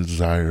you were gonna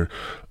desire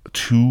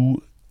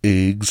 2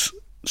 eggs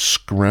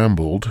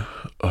scrambled,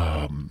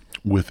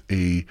 with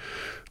a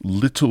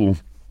little,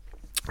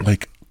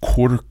 like,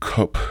 1/4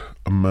 cup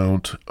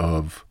amount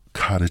of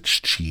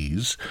cottage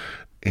cheese,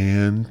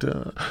 and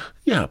a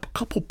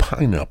couple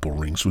pineapple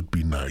rings would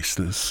be nice.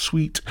 The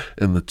sweet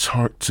and the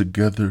tart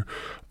together,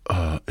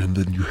 and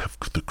then you have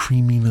the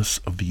creaminess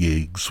of the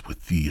eggs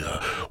with the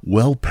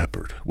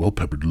well-peppered,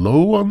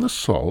 low on the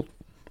salt,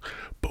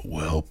 but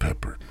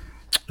well-peppered.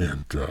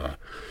 And,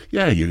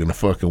 you're gonna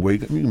fucking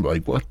wake up and you're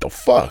like, what the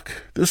fuck?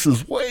 This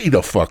is way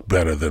the fuck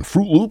better than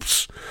Fruit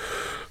Loops.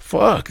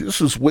 Fuck, this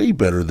is way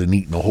better than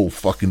eating a whole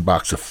fucking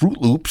box of Fruit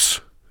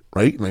Loops,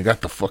 right? And I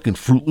got the fucking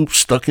Fruit Loops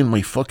stuck in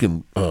my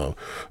fucking,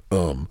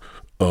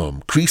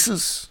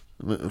 creases.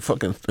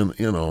 Fucking,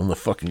 and the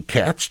fucking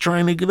cat's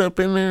trying to get up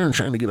in there and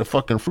trying to get a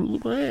fucking Fruit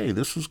Loop. Hey,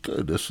 this is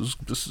good. This is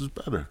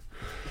better.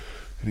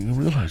 And you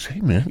realize, hey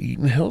man,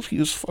 eating healthy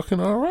is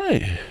fucking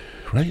alright,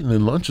 right? And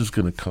then lunch is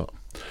gonna come.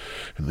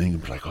 And then you'll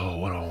be like, oh,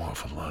 what do I want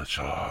for lunch?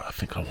 Oh, I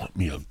think I want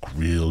me a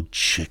grilled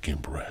chicken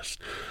breast.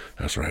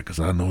 That's right, because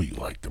I know you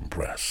like them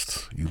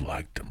breasts. You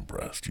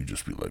You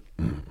just be like,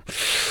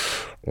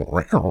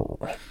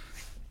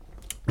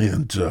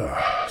 And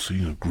so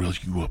you're going to grill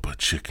you up a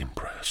chicken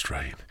breast,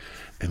 right?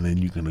 And then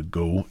you're going to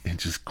go and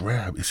just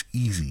grab. It's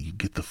easy. You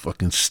get the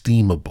fucking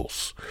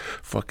steamables.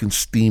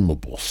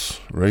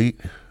 Right?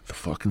 The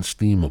fucking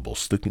steamable.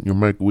 Stick it in your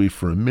microwave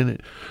for a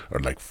minute or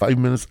like 5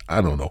 minutes. I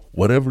don't know.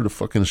 Whatever the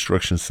fucking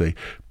instructions say.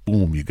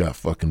 Boom, you got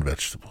fucking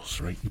vegetables,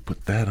 right? You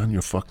put that on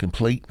your fucking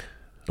plate,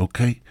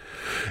 okay?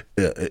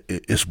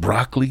 It's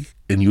broccoli,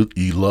 and you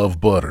love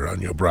butter on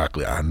your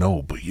broccoli. I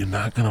know, but you're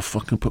not going to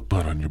fucking put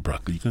butter on your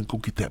broccoli. You're going to go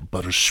get that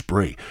butter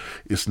spray.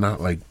 It's not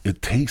like,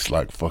 it tastes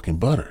like fucking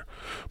butter,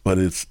 but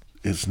it's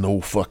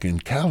no fucking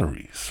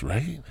calories,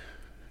 right?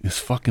 It's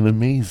fucking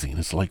amazing.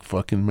 It's like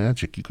fucking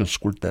magic. You can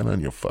squirt that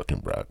on your fucking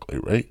broccoli,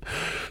 right?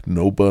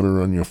 No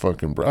butter on your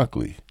fucking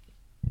broccoli.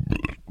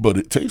 But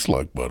it tastes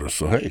like butter,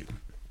 so hey.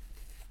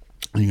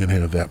 You're going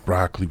to have that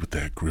broccoli with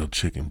that grilled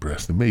chicken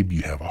breast. And maybe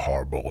you have a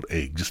hard-boiled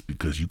egg just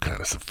because you kind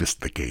of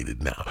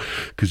sophisticated now.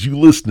 Because you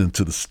listening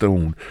to the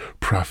Stone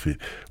Prophet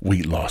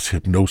Weight Loss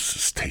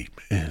Hypnosis tape.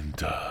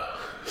 And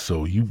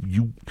so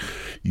you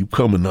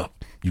coming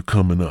up. You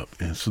coming up.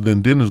 And so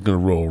then dinner's going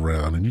to roll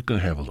around and you're going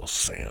to have a little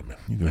salmon.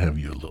 You're going to have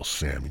your little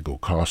salmon. Go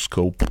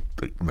Costco,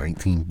 like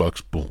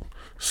 $19, boom,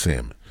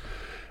 salmon.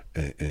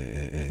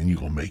 And you're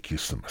going to make you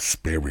some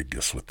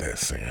asparagus with that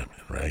salmon,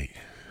 right?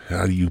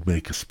 How do you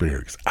make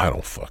asparagus? I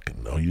don't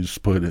fucking know. You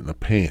just put it in a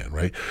pan,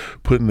 right?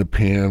 Put it in the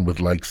pan with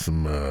like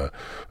some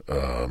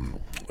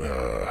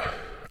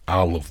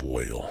olive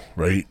oil,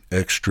 right?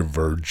 Extra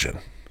virgin.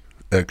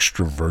 You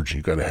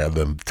got to have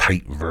them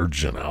tight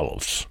virgin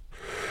olives.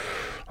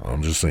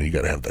 I'm just saying you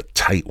got to have the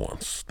tight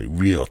ones. They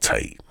real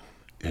tight.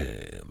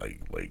 Yeah,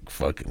 like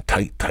fucking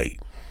tight.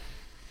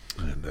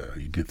 And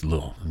you get the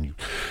little, and you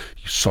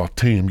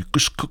saute them. You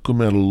just cook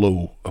them at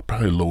a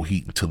probably low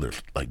heat until they're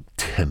like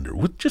tender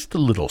with just a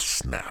little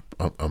snap.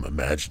 I'm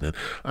imagining.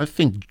 I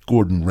think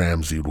Gordon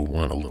Ramsay would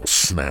want a little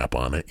snap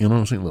on it. You know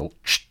what I'm saying? A little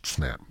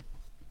snap.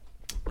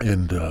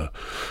 And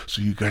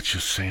so you got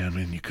your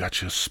salmon, you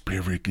got your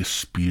asparagus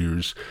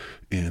spears,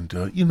 and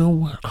you know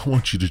what? I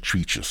want you to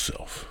treat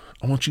yourself.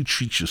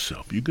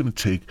 You're going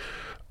to take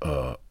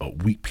a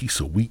piece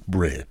of wheat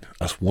bread.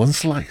 That's one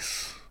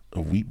slice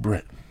of wheat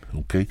bread,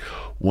 okay?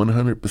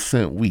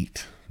 100%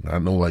 wheat.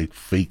 Not no like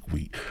fake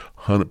wheat.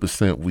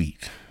 100%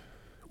 wheat.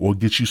 Or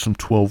get you some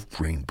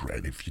 12-grain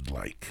bread if you'd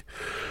like.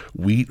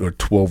 Wheat or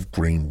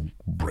 12-grain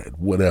bread,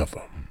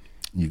 whatever.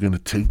 You're going to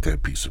take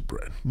that piece of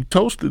bread. You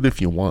toast it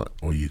if you want,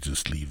 or you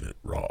just leave it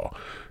raw.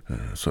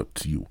 It's up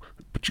to you.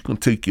 But you're going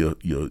to take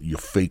your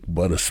fake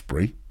butter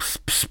spray,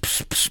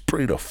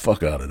 spray the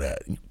fuck out of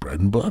that. Bread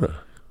and butter.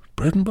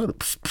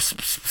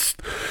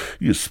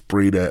 You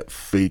spray that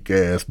fake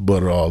ass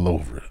butter all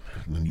over it.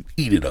 And then you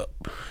eat it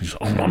up. You say,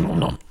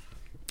 nom.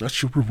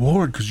 That's your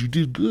reward because you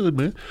did good,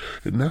 man.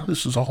 And now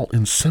this is all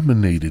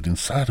inseminated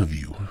inside of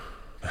you.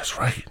 That's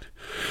right.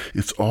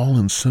 It's all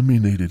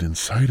inseminated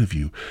inside of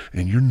you,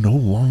 and you're no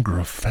longer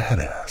a fat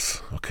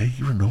ass. Okay,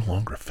 you're no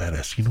longer a fat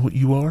ass. You know what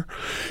you are?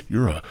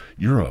 You're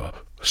a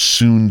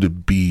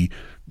soon-to-be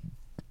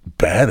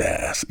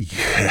badass.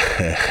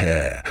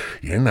 Yeah,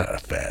 you're not a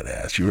fat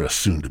ass. You're a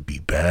soon-to-be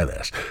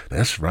badass.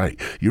 That's right.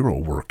 You're a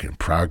work in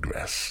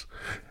progress.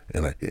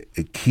 And a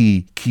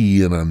key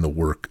in on the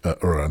work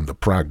or on the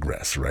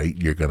progress, right?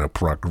 You're going to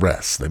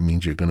progress. That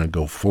means you're going to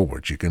go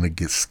forward. You're going to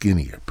get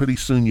skinnier. Pretty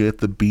soon you're at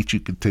the beach.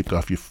 You can take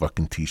off your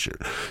fucking t-shirt.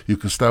 You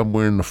can stop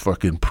wearing the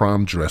fucking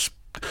prom dress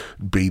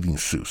bathing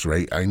suits,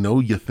 right? I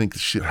know you think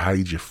this shit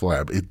hides your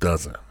flab. It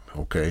doesn't,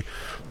 okay?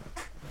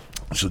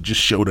 So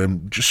just show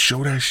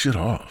that shit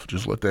off.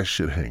 Just let that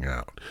shit hang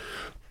out.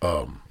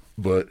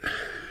 But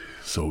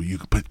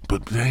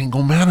that ain't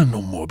gonna matter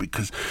no more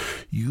because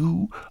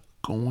you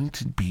going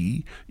to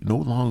be no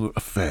longer a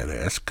fat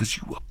ass because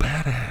you a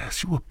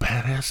badass. You a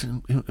badass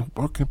in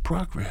work in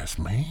progress,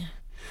 man.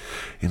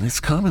 And it's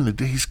coming. The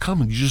day's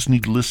coming. You just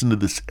need to listen to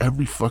this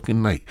every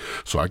fucking night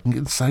so I can get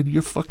inside of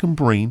your fucking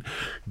brain,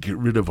 get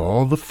rid of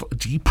all the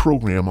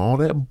deprogram all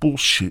that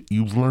bullshit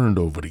you've learned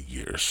over the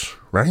years,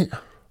 right?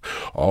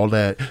 All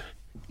that,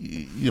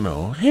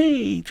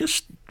 hey,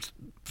 just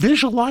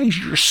visualize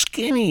you're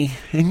skinny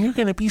and you're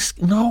going to be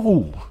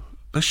no,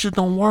 that shit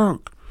don't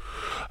work.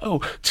 Oh,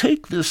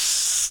 take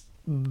this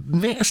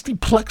nasty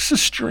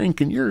Plexus drink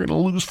and you're going to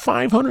lose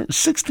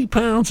 560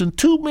 pounds in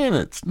 2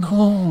 minutes.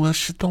 No, that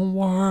shit don't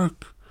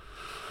work.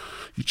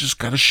 You just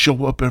got to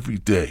show up every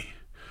day.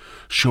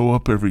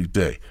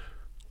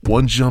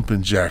 One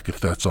jumping jack if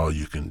that's all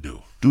you can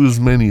do. Do as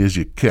many as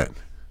you can,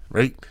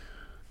 right?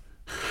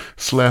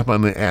 Slap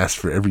on the ass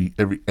for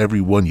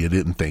every one you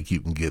didn't think you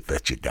can get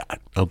that you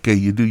got. Okay,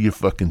 you do your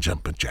fucking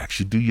jumping jacks.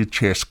 You do your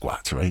chair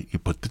squats, right? You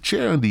put the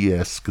chair on the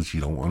ass because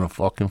you don't want to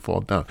fucking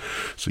fall down.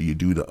 So you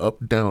do the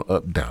up,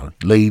 down.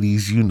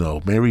 Ladies,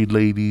 married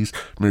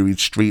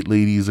straight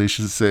ladies, I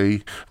should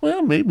say.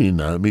 Well, maybe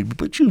not,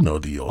 but you know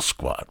the old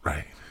squat,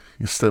 right?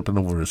 You're stepping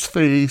over his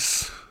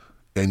face.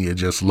 And you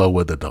just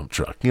lower the dump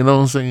truck. You know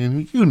what I'm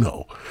saying? You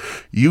know,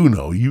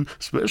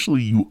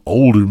 especially you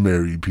older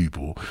married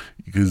people,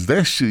 because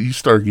that shit, you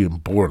start getting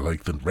bored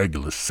like the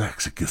regular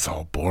sex. It gets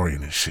all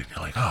boring and shit.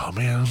 You're like, oh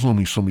man, there's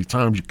only so many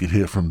times you get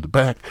hit from the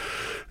back.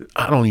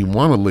 I don't even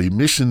want to lay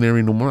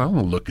missionary no more. I don't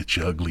want to look at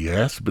your ugly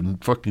ass. I've been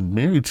fucking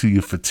married to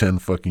you for 10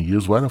 fucking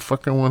years. Why the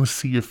fuck I want to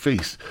see your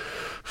face?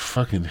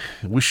 Fucking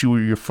wish you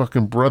were your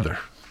fucking brother.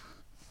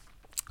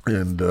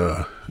 And,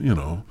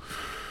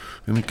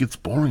 and it gets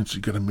boring, so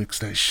you gotta mix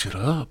that shit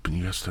up, and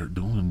you gotta start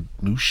doing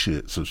new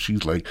shit. So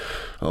she's like,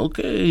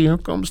 okay, here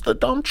comes the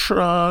dump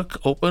truck.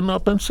 Open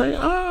up and say,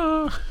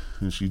 ah.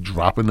 And she's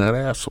dropping that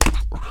ass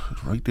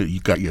right there. You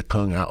got your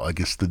tongue out like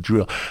it's the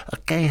drill.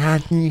 Okay,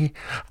 honey,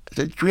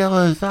 the drill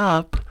is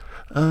up.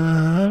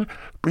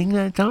 Bring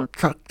that dump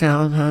truck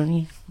down,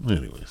 honey.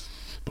 Anyways,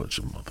 bunch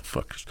of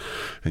motherfuckers.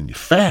 And you're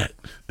fat.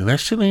 And that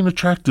shit ain't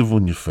attractive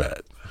when you're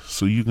fat.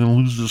 So you're gonna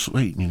lose this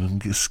weight, and you're gonna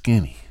get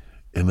skinny.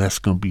 And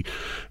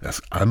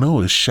I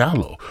know it's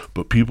shallow,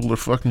 but people are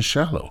fucking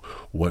shallow.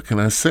 What can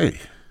I say?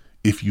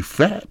 If you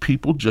fat,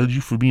 people judge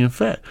you for being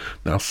fat.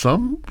 Now,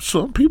 some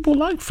people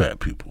like fat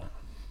people.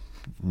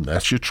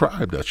 That's your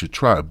tribe. That's your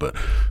tribe. But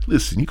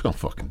listen, you're going to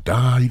fucking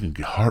die. You're going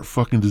to get heart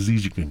fucking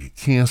disease. You're going to get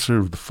cancer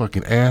of the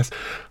fucking ass.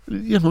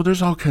 You know,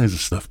 there's all kinds of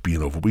stuff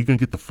being over. We're going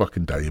to get the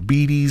fucking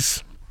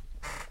diabetes.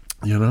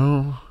 You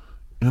know.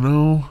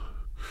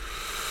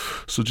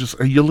 So just,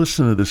 you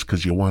listen to this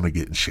because you want to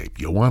get in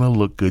shape. You want to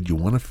look good. You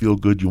want to feel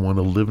good. You want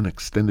to live an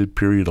extended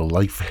period of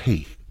life.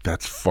 Hey,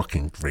 that's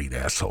fucking great,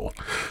 asshole.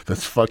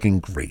 That's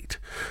fucking great.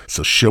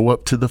 So show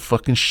up to the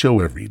fucking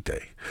show every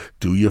day.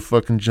 Do your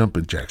fucking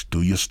jumping jacks.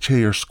 Do your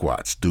chair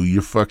squats. Do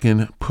your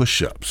fucking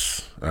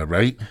push-ups. All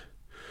right?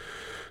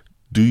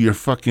 Do your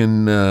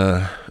fucking,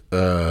 I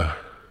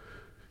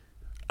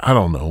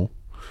don't know,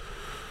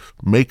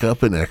 make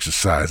up an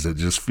exercise that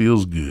just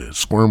feels good.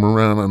 Squirm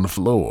around on the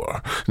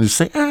floor. And just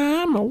say,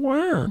 I'm a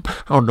worm.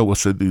 I don't know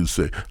what's that dude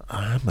say.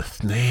 I'm a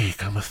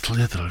snake. I'm a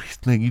slithery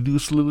snake. You do a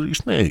slithery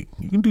snake.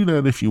 You can do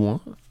that if you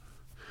want.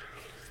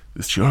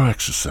 It's your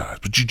exercise.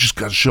 But you just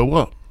got to show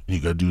up. You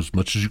got to do as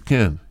much as you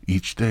can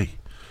each day.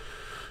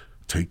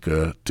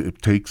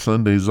 Take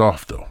Sundays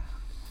off, though.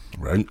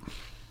 Right?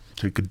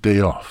 Take a day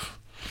off.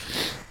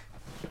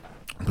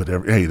 But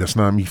hey, that's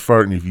not me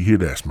farting. If you hear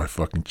that, it's my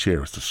fucking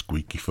chair. It's a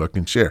squeaky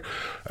fucking chair.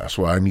 That's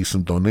why I need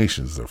some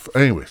donations.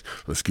 Anyways,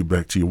 let's get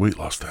back to your weight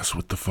loss. That's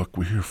what the fuck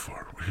we're here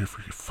for. We're here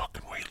for your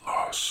fucking weight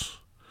loss.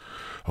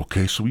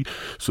 Okay, so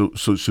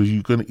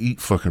you're gonna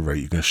eat fucking right.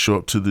 You're gonna show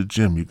up to the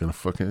gym. You're gonna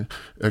fucking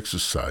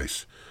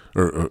exercise.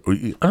 Or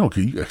I don't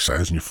care. You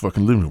exercise in your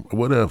fucking living room.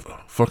 Whatever.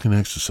 Fucking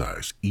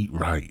exercise. Eat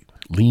right.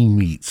 Lean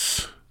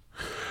meats.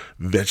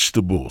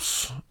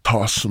 Vegetables.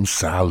 Toss some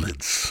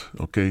salads.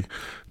 Okay?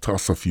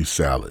 Toss a few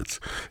salads.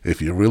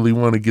 If you really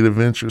want to get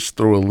adventurous,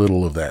 throw a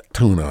little of that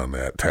tuna on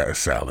that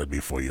salad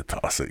before you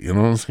toss it. You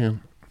know what I'm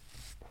saying?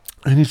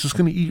 And he's just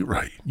going to eat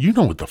right. You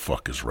know what the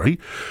fuck is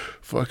right.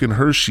 Fucking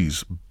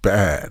Hershey's,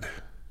 bad.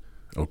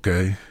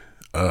 Okay?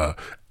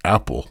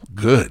 Apple,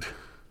 good.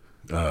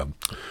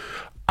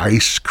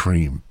 Ice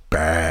cream,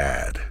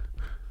 bad.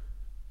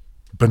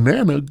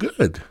 Banana,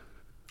 good.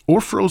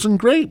 Or frozen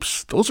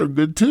grapes. Those are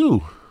good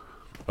too.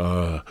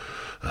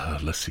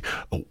 Let's see.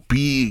 Oh,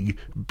 big,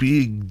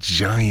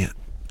 giant,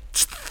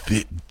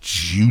 thick,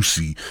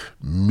 juicy,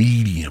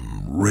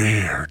 medium,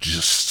 rare,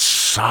 just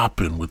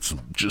sopping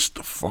with just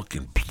the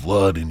fucking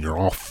blood, and you're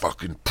all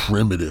fucking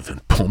primitive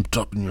and pumped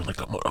up, and you're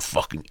like, I'm gonna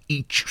fucking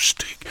eat you,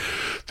 steak.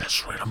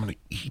 That's right, I'm gonna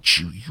eat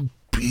you, you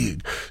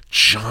big,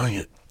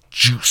 giant,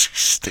 juicy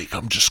steak.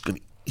 I'm just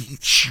gonna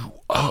eat you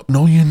up.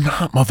 No, you're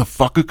not,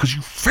 motherfucker, because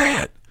you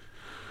fat.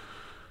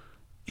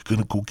 You're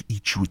gonna go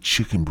eat you a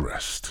chicken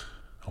breast.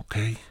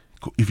 Okay?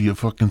 If you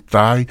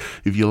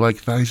like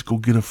thighs, go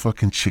get a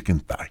fucking chicken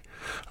thigh.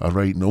 All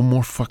right? No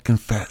more fucking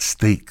fat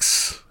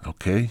steaks.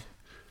 Okay?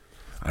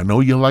 I know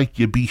you like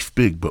your beef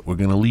big, but we're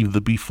going to leave the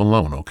beef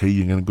alone. Okay?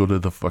 You're going to go to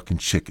the fucking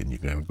chicken. You're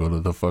going to go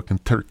to the fucking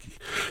turkey.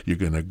 You're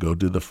going to go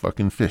to the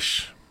fucking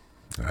fish.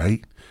 All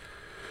right?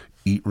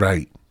 Eat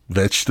right.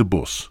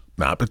 Vegetables.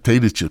 Not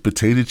potato chips.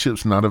 Potato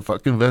chips, not a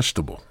fucking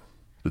vegetable.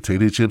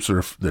 Potato chips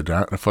they're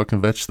not a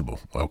fucking vegetable.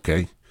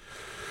 Okay?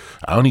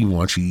 I don't even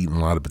want you eating a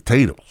lot of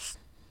potatoes.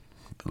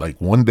 Like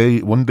one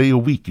day a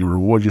week, you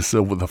reward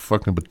yourself with a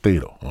fucking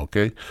potato,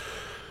 okay?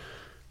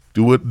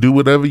 Do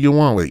whatever you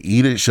want with it.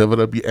 Eat it, shove it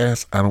up your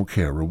ass. I don't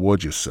care.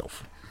 Reward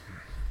yourself.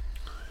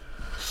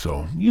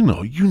 So, you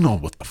know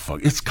what the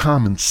fuck. It's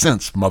common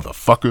sense,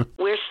 motherfucker.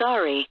 We're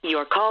sorry.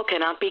 Your call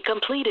cannot be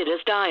completed as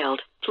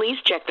dialed. Please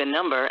check the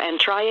number and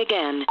try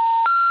again.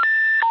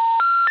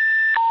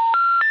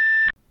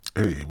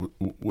 Hey,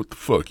 what the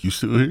fuck? You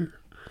still here?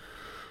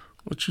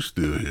 What you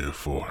still here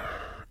for?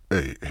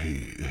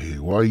 Hey,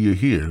 while you're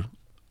here,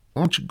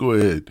 why don't you go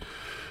ahead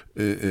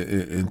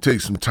and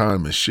take some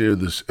time and share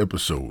this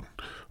episode.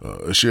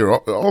 Share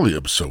all the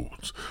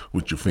episodes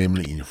with your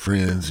family and your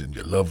friends and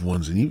your loved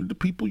ones and even the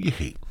people you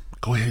hate.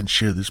 Go ahead and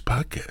share this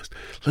podcast.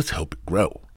 Let's help it grow.